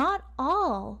 Not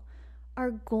all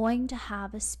are going to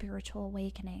have a spiritual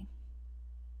awakening.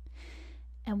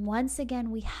 And once again,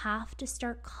 we have to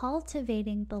start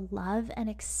cultivating the love and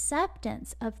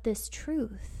acceptance of this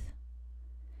truth.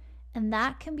 And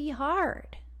that can be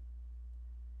hard.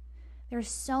 There's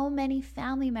so many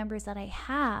family members that I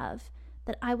have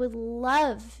that I would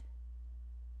love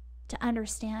to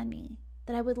understand me,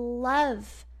 that I would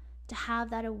love to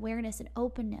have that awareness and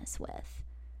openness with.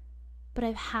 But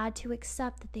I've had to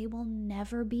accept that they will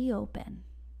never be open.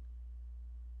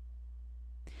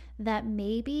 That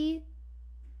maybe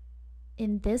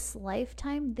in this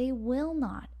lifetime, they will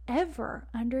not ever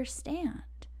understand.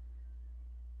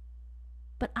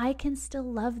 But I can still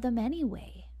love them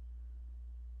anyway.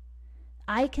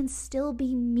 I can still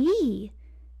be me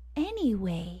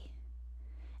anyway.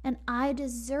 And I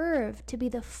deserve to be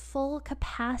the full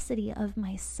capacity of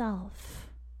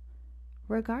myself,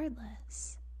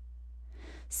 regardless.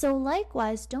 So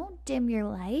likewise, don't dim your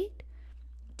light.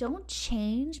 Don't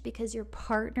change because your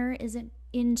partner isn't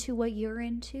into what you're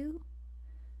into.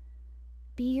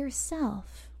 Be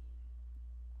yourself.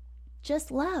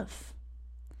 Just love.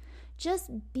 Just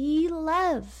be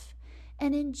love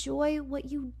and enjoy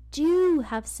what you do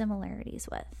have similarities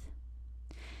with.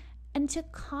 And to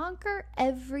conquer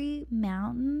every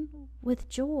mountain with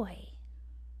joy.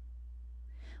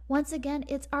 Once again,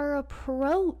 it's our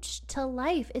approach to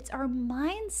life. It's our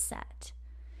mindset.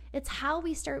 It's how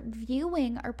we start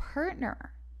viewing our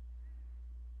partner.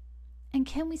 And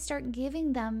can we start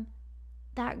giving them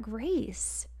that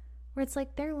grace where it's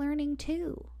like they're learning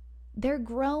too. They're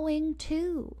growing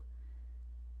too.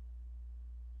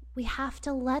 We have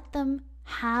to let them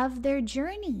have their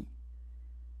journey.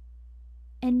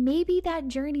 And maybe that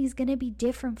journey is going to be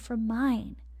different from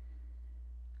mine.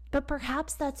 But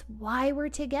perhaps that's why we're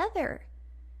together,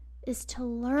 is to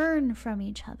learn from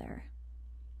each other.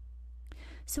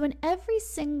 So in every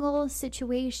single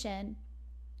situation,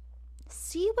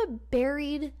 see what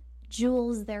buried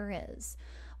jewels there is,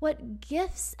 what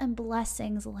gifts and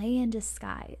blessings lay in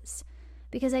disguise.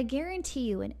 Because I guarantee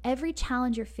you, in every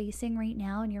challenge you're facing right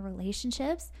now in your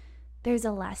relationships, there's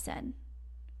a lesson.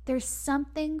 There's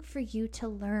something for you to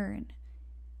learn.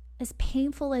 As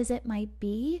painful as it might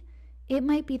be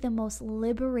the most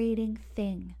liberating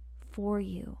thing for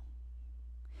you.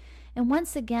 And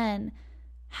once again,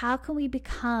 how can we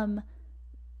become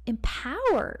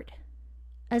empowered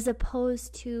as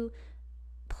opposed to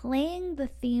playing the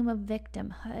theme of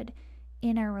victimhood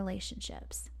in our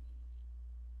relationships?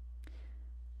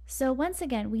 So once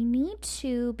again, we need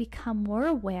to become more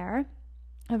aware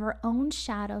of our own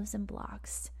shadows and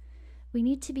blocks. We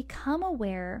need to become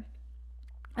aware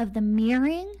of the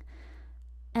mirroring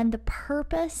and the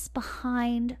purpose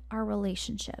behind our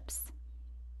relationships.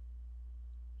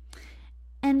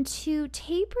 And to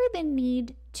taper the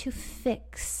need to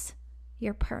fix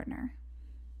your partner.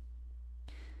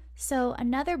 So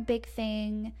another big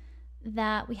thing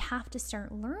that we have to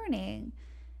start learning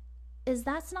is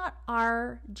that's not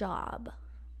our job.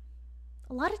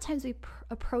 A lot of times we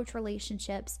approach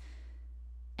relationships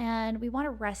and we want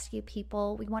to rescue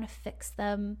people, we want to fix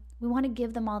them, we want to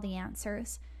give them all the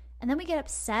answers, and then we get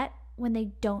upset when they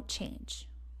don't change,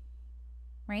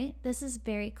 right? This is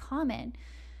very common.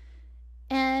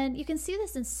 And you can see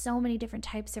this in so many different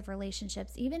types of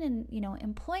relationships, even in,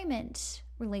 employment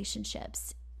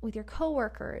relationships with your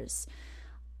coworkers,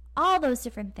 all those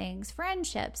different things,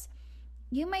 friendships.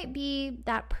 You might be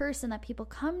that person that people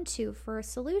come to for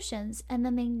solutions, and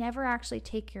then they never actually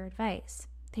take your advice.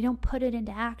 They don't put it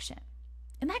into action.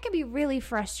 And that can be really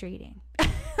frustrating.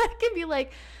 That can be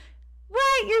like,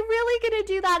 what? You're really going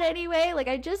to do that anyway? Like,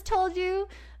 I just told you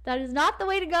that is not the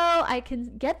way to go. I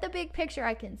can get the big picture.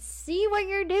 I can see what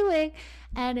you're doing,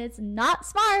 and it's not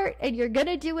smart, and you're going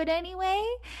to do it anyway.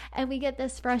 And we get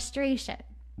this frustration,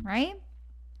 right?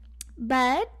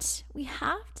 But we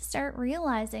have to start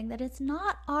realizing that it's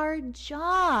not our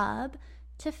job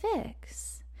to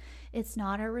fix. It's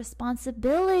not our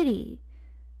responsibility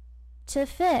to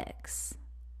fix,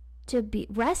 to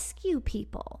rescue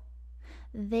people.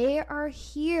 They are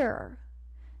here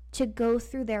to go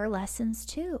through their lessons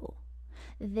too.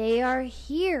 They are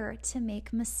here to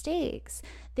make mistakes.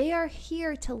 They are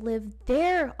here to live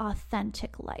their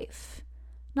authentic life,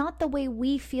 not the way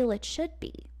we feel it should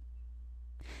be.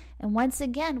 And once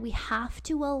again, we have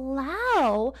to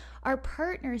allow our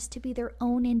partners to be their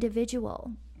own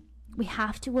individual. We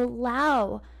have to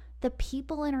allow the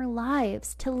people in our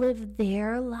lives to live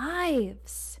their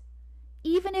lives,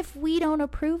 even if we don't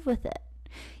approve with it,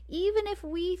 even if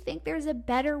we think there's a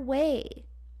better way,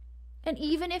 and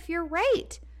even if you're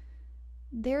right.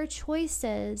 Their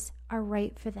choices are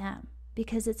right for them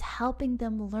because it's helping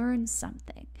them learn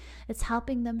something. It's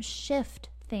helping them shift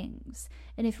things.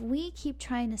 And if we keep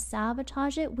trying to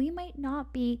sabotage it, we might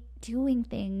not be doing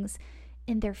things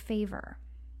in their favor.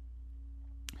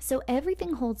 So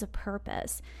everything holds a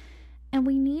purpose, and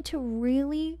we need to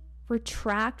really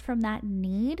retract from that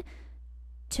need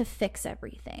to fix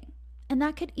everything. And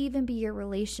that could even be your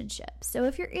relationship. So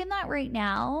if you're in that right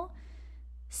now,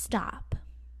 stop.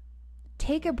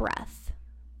 Take a breath.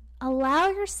 Allow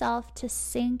yourself to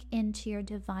sink into your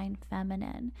divine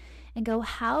feminine and go,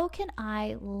 how can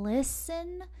I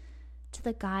listen to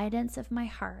the guidance of my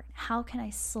heart? How can I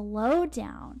slow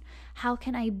down? How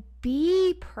can I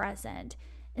be present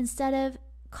instead of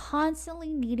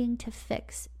constantly needing to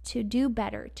fix, to do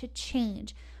better, to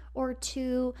change, or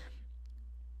to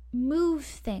move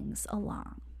things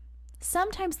along?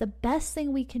 Sometimes the best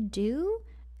thing we can do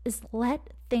is let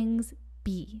things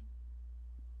be.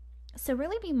 So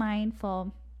really be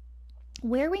mindful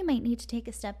where we might need to take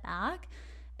a step back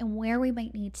and where we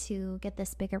might need to get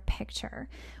this bigger picture,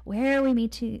 where we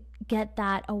need to get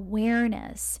that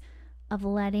awareness of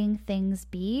letting things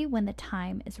be when the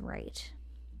time is right.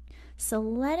 So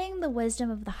letting the wisdom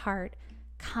of the heart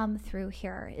come through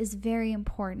here is very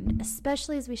important,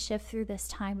 especially as we shift through this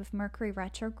time of Mercury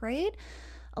retrograde.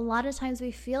 A lot of times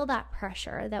we feel that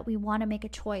pressure that we want to make a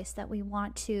choice, that we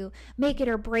want to make it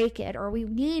or break it, or we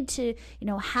need to,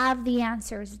 have the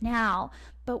answers now.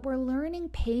 But we're learning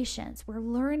patience. We're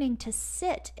learning to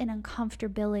sit in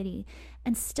uncomfortability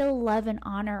and still love and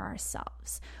honor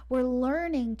ourselves. We're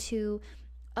learning to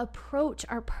approach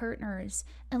our partners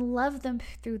and love them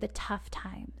through the tough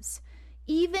times.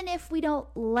 Even if we don't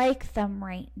like them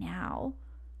right now,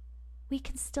 we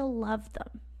can still love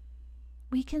them.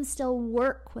 We can still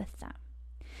work with them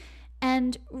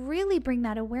and really bring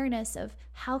that awareness of,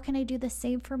 how can I do the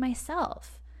same for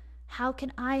myself? How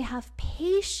can I have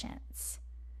patience?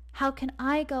 How can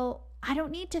I go, I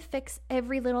don't need to fix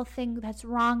every little thing that's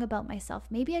wrong about myself.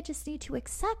 Maybe I just need to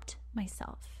accept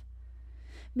myself.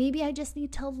 Maybe I just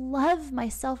need to love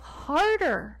myself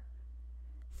harder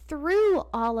through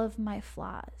all of my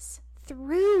flaws,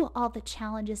 through all the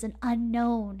challenges and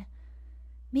unknown.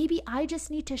 Maybe I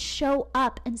just need to show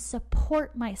up and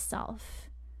support myself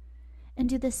and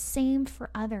do the same for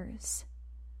others.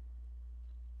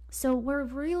 So we're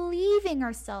relieving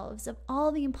ourselves of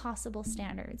all the impossible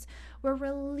standards. We're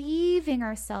relieving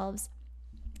ourselves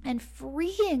and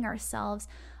freeing ourselves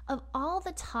of all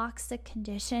the toxic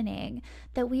conditioning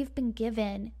that we've been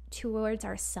given towards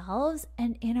ourselves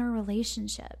and in our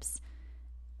relationships.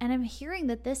 And I'm hearing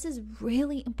that this is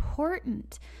really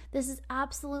important. This is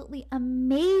absolutely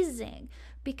amazing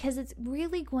because it's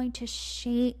really going to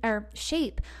shape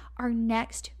our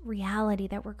next reality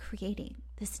that we're creating.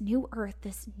 This new earth,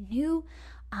 this new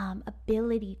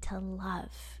ability to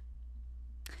love.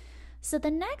 So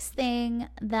the next thing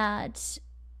that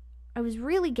I was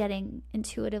really getting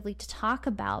intuitively to talk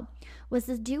about was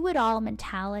the do-it-all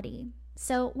mentality.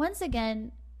 So once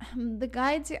again, the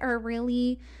guides are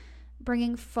really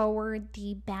bringing forward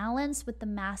the balance with the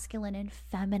masculine and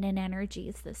feminine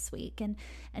energies this week and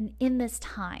in this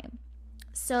time.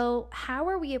 So how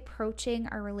are we approaching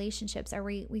our relationships? Are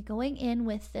we going in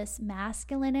with this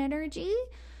masculine energy,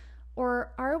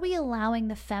 or are we allowing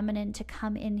the feminine to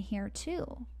come in here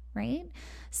too, right?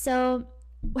 So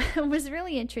it was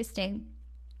really interesting.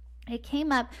 It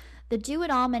came up, the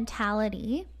do-it-all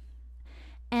mentality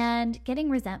and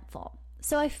getting resentful.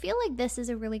 So I feel like this is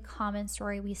a really common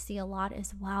story we see a lot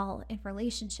as well in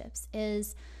relationships,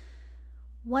 is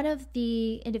one of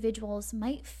the individuals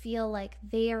might feel like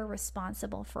they are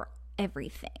responsible for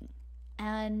everything.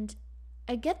 And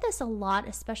I get this a lot,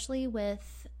 especially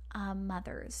with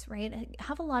mothers, right? I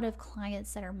have a lot of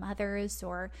clients that are mothers,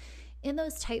 or in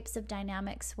those types of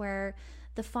dynamics where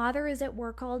the father is at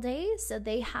work all day, so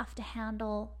they have to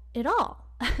handle it all.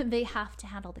 They have to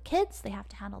handle the kids, they have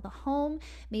to handle the home.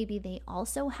 Maybe they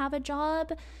also have a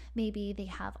job. Maybe they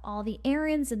have all the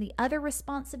errands and the other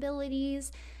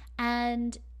responsibilities.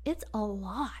 And it's a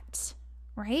lot,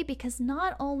 right? Because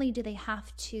not only do they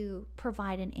have to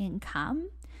provide an income,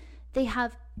 they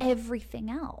have everything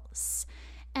else.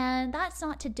 And that's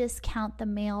not to discount the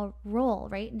male role,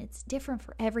 right? And it's different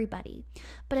for everybody.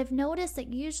 But I've noticed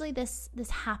that usually this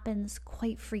happens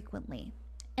quite frequently.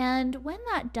 And when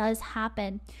that does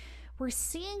happen, we're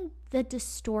seeing the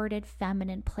distorted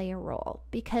feminine play a role.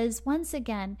 Because once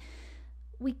again,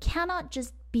 we cannot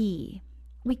just be.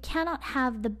 We cannot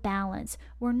have the balance.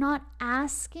 We're not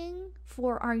asking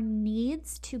for our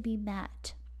needs to be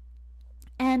met.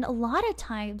 And a lot of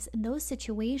times in those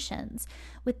situations,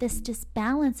 with this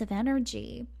disbalance of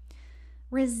energy,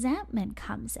 resentment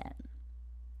comes in.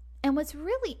 And what's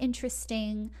really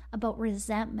interesting about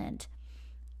resentment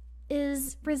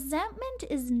is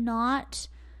not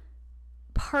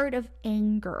part of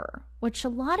anger, which a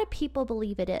lot of people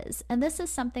believe it is. And this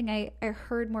is something I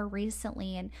heard more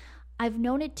recently, and I've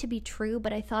known it to be true,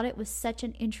 but I thought it was such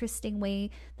an interesting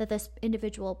way that this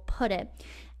individual put it.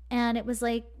 And it was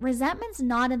like, resentment's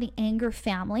not in the anger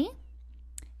family.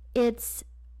 It's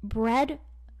bred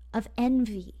of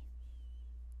envy.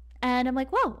 And I'm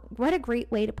like, wow, what a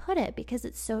great way to put it, because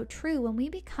it's so true. When we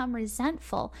become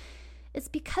resentful, it's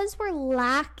because we're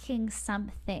lacking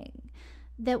something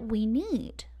that we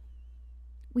need.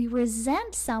 We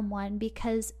resent someone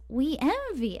because we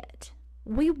envy it.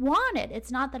 We want it.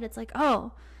 It's not that it's like,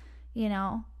 oh,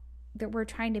 that we're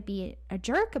trying to be a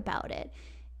jerk about it.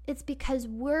 It's because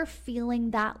we're feeling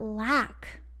that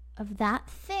lack of that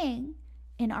thing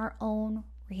in our own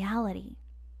reality.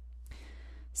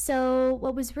 So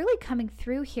what was really coming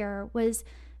through here was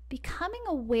becoming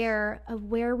aware of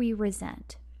where we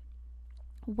resent,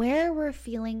 where we're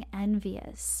feeling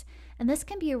envious. And this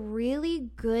can be a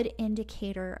really good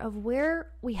indicator of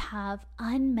where we have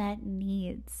unmet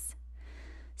needs.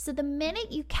 So the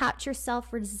minute you catch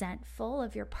yourself resentful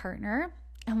of your partner,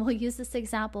 and we'll use this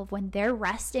example of when they're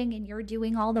resting and you're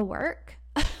doing all the work,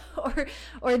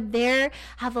 or they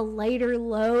have a lighter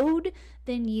load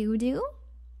than you do,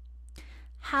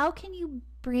 how can you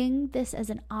bring this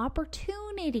as an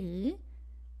opportunity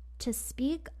to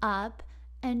speak up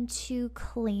and to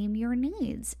claim your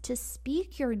needs, to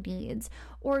speak your needs,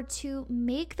 or to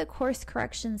make the course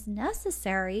corrections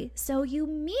necessary so you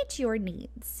meet your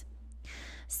needs?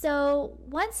 So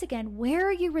once again, where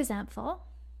are you resentful?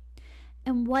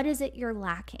 And what is it you're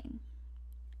lacking?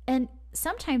 And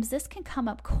sometimes this can come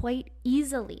up quite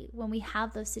easily when we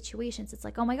have those situations. It's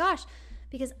like, oh my gosh,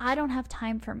 because I don't have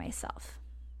time for myself.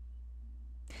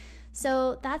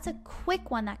 So that's a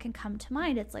quick one that can come to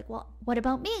mind. It's like, well, what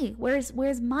about me? Where's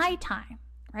my time,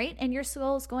 right? And your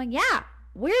soul is going, yeah,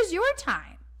 where's your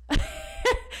time?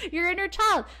 Your inner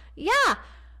child, yeah,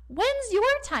 when's your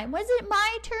time? When's it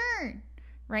my turn,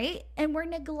 right? And we're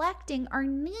neglecting our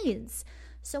needs.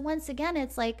 So once again,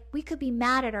 it's like we could be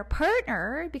mad at our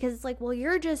partner because it's like, well,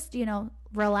 you're just,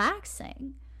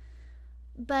 relaxing.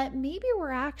 But maybe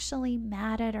we're actually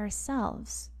mad at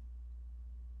ourselves.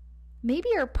 Maybe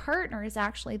our partner is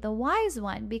actually the wise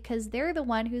one because they're the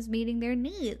one who's meeting their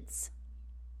needs,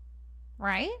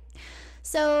 right?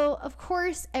 So, of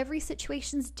course, every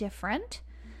situation's different,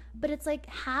 but it's like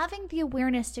having the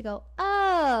awareness to go,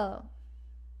 oh,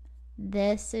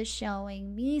 this is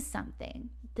showing me something.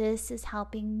 This is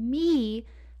helping me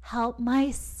help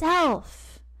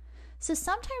myself. So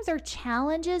sometimes our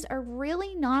challenges are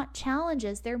really not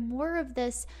challenges. They're more of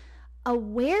this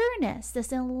awareness,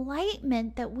 this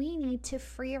enlightenment that we need to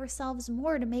free ourselves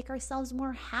more, to make ourselves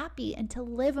more happy and to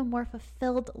live a more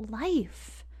fulfilled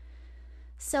life.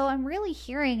 So I'm really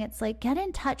hearing it's like, get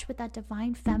in touch with that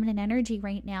divine feminine energy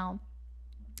right now.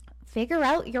 Figure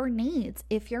out your needs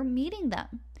if you're meeting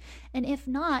them. And if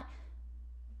not,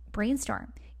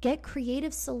 brainstorm. Get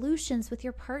creative solutions with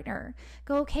your partner.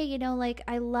 Go, okay,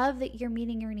 I love that you're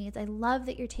meeting your needs. I love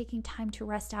that you're taking time to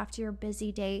rest after your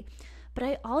busy day. But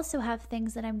I also have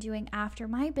things that I'm doing after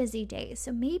my busy day.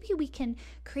 So maybe we can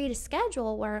create a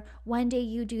schedule where one day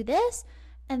you do this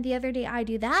and the other day I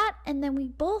do that. And then we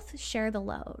both share the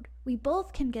load. We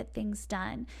both can get things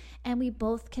done. And we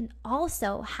both can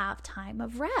also have time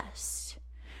of rest,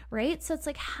 right? So it's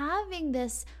like having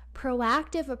this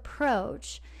proactive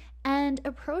approach and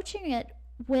approaching it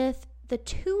with the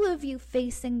two of you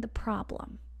facing the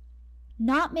problem,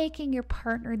 not making your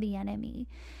partner the enemy,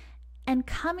 and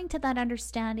coming to that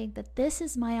understanding that this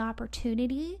is my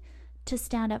opportunity to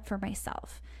stand up for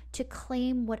myself, to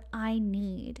claim what I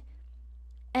need,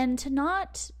 and to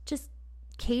not just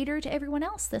cater to everyone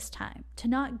else this time, to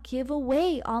not give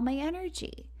away all my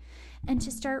energy, and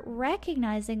to start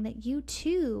recognizing that you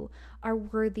too are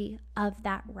worthy of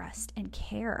that rest and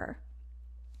care.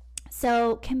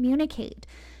 So communicate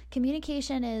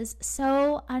Communication is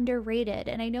so underrated.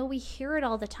 And I know we hear it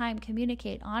all the time,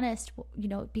 communicate, honest,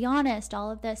 be honest, all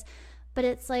of this, but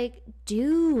it's like,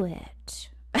 do it.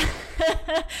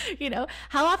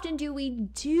 How often do we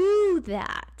do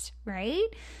that, right?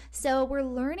 So we're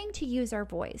learning to use our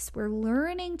voice. We're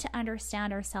learning to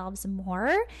understand ourselves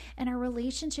more, and our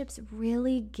relationships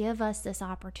really give us this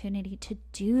opportunity to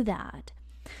do that.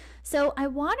 So I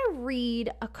want to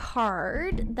read a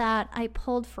card that I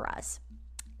pulled for us,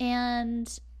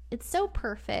 and it's so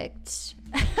perfect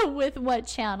with what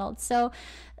channeled. So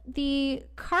the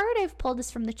card I've pulled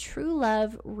is from the True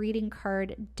Love Reading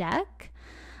Card deck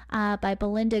by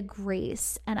Belinda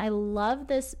Grace. And I love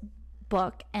this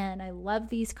book and I love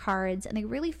these cards, and they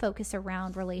really focus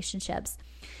around relationships.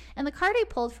 And the card I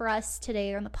pulled for us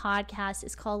today on the podcast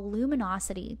is called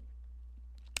Luminosity.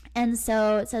 And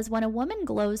so it says, when a woman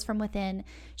glows from within,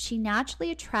 she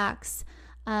naturally attracts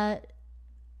chivalrous,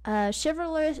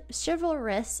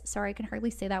 sorry, I can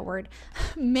hardly say that word,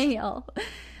 male.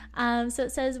 So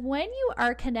it says, when you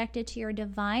are connected to your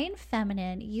divine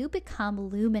feminine, you become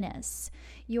luminous.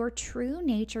 Your true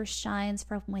nature shines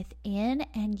from within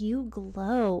and you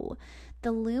glow.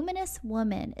 The luminous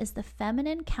woman is the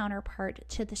feminine counterpart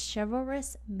to the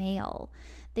chivalrous male.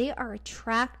 They are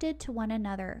attracted to one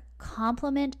another,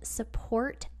 complement,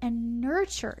 support, and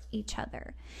nurture each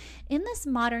other. In this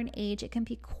modern age, it can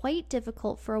be quite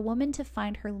difficult for a woman to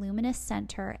find her luminous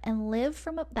center and live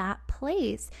from that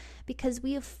place, because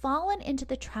we have fallen into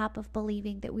the trap of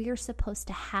believing that we are supposed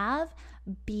to have,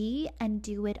 be, and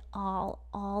do it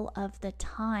all of the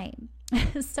time.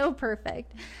 So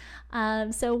perfect.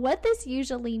 So what this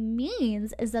usually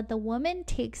means is that the woman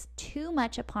takes too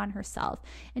much upon herself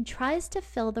and tries to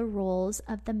fill the roles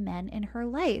of the men in her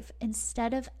life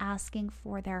instead of asking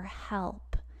for their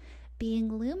help.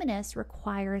 Being luminous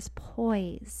requires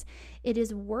poise. It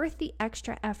is worth the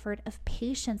extra effort of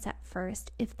patience at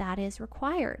first if that is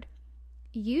required.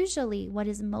 Usually, what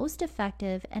is most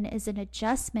effective and is an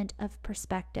adjustment of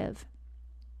perspective.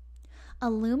 A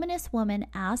luminous woman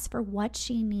asks for what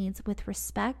she needs with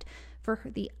respect for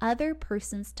the other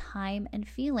person's time and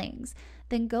feelings,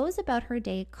 then goes about her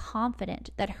day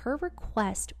confident that her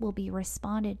request will be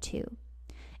responded to.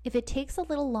 If it takes a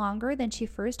little longer than she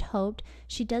first hoped,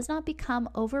 she does not become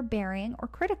overbearing or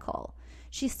critical.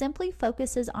 She simply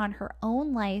focuses on her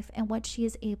own life and what she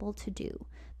is able to do,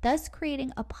 thus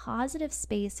creating a positive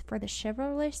space for the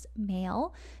chivalrous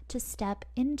male to step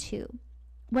into.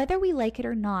 Whether we like it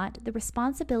or not, the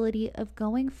responsibility of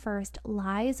going first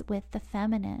lies with the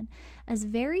feminine, as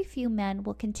very few men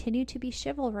will continue to be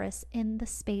chivalrous in the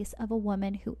space of a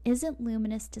woman who isn't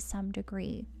luminous to some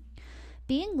degree.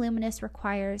 Being luminous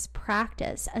requires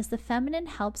practice, as the feminine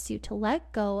helps you to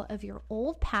let go of your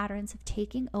old patterns of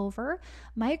taking over,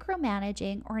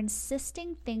 micromanaging, or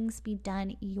insisting things be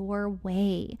done your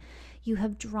way. You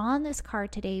have drawn this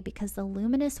card today because the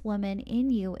luminous woman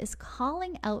in you is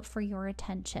calling out for your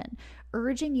attention,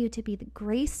 urging you to be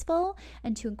graceful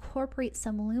and to incorporate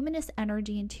some luminous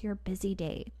energy into your busy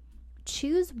day.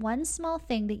 Choose one small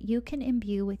thing that you can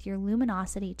imbue with your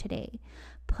luminosity today.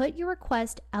 Put your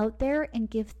request out there and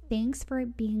give thanks for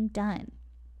it being done.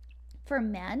 For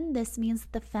men, this means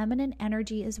the feminine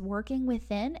energy is working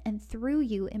within and through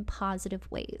you in positive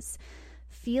ways.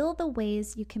 Feel the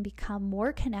ways you can become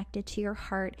more connected to your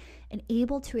heart and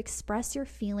able to express your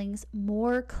feelings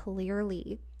more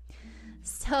clearly.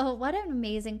 So, what an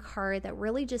amazing card that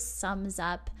really just sums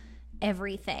up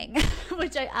everything,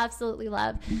 which I absolutely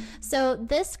love. So,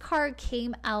 this card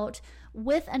came out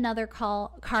with another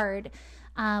card,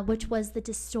 which was the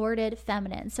distorted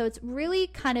feminine. So it's really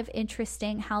kind of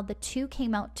interesting how the two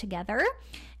came out together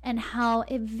and how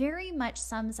it very much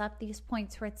sums up these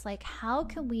points where it's like, how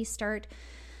can we start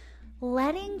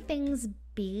letting things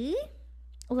be,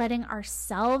 letting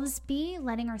ourselves be,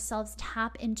 letting ourselves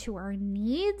tap into our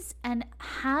needs, and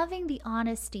having the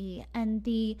honesty and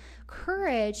the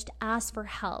courage to ask for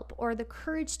help, or the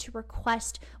courage to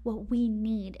request what we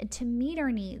need and to meet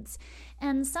our needs.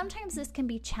 And sometimes this can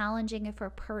be challenging if our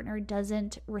partner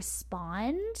doesn't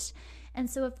respond. And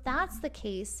so if that's the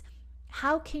case,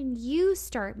 how can you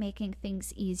start making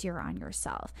things easier on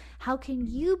yourself? How can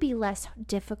you be less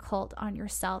difficult on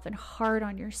yourself and hard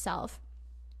on yourself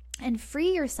and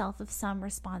free yourself of some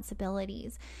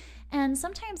responsibilities? And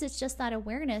sometimes it's just that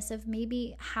awareness of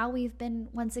maybe how we've been,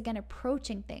 once again,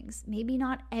 approaching things. Maybe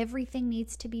not everything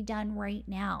needs to be done right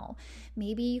now.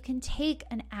 Maybe you can take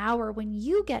an hour when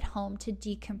you get home to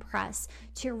decompress,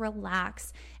 to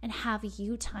relax, and have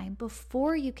you time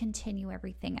before you continue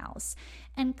everything else.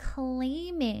 And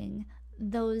claiming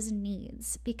those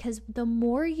needs, because the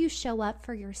more you show up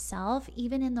for yourself,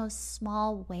 even in those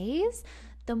small ways,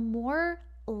 the more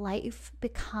life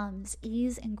becomes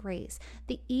ease and grace,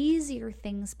 the easier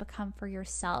things become for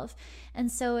yourself.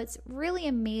 And so it's really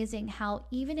amazing how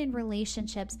even in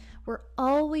relationships, we're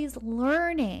always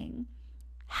learning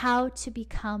how to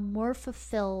become more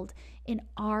fulfilled in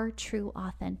our true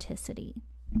authenticity.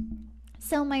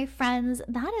 So my friends,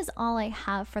 that is all I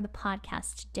have for the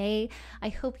podcast today. I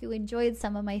hope you enjoyed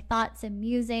some of my thoughts and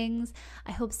musings.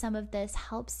 I hope some of this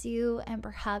helps you and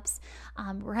perhaps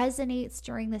resonates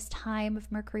during this time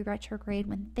of Mercury retrograde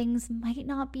when things might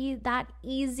not be that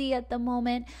easy at the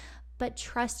moment. But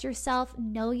trust yourself,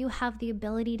 know you have the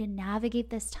ability to navigate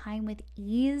this time with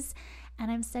ease. And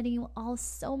I'm sending you all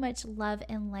so much love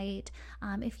and light.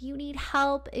 If you need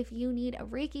help, if you need a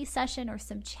Reiki session or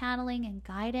some channeling and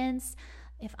guidance,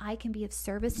 if I can be of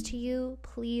service to you,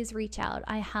 please reach out.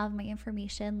 I have my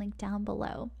information linked down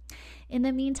below. In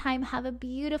the meantime, have a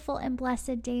beautiful and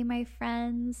blessed day, my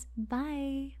friends.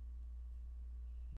 Bye.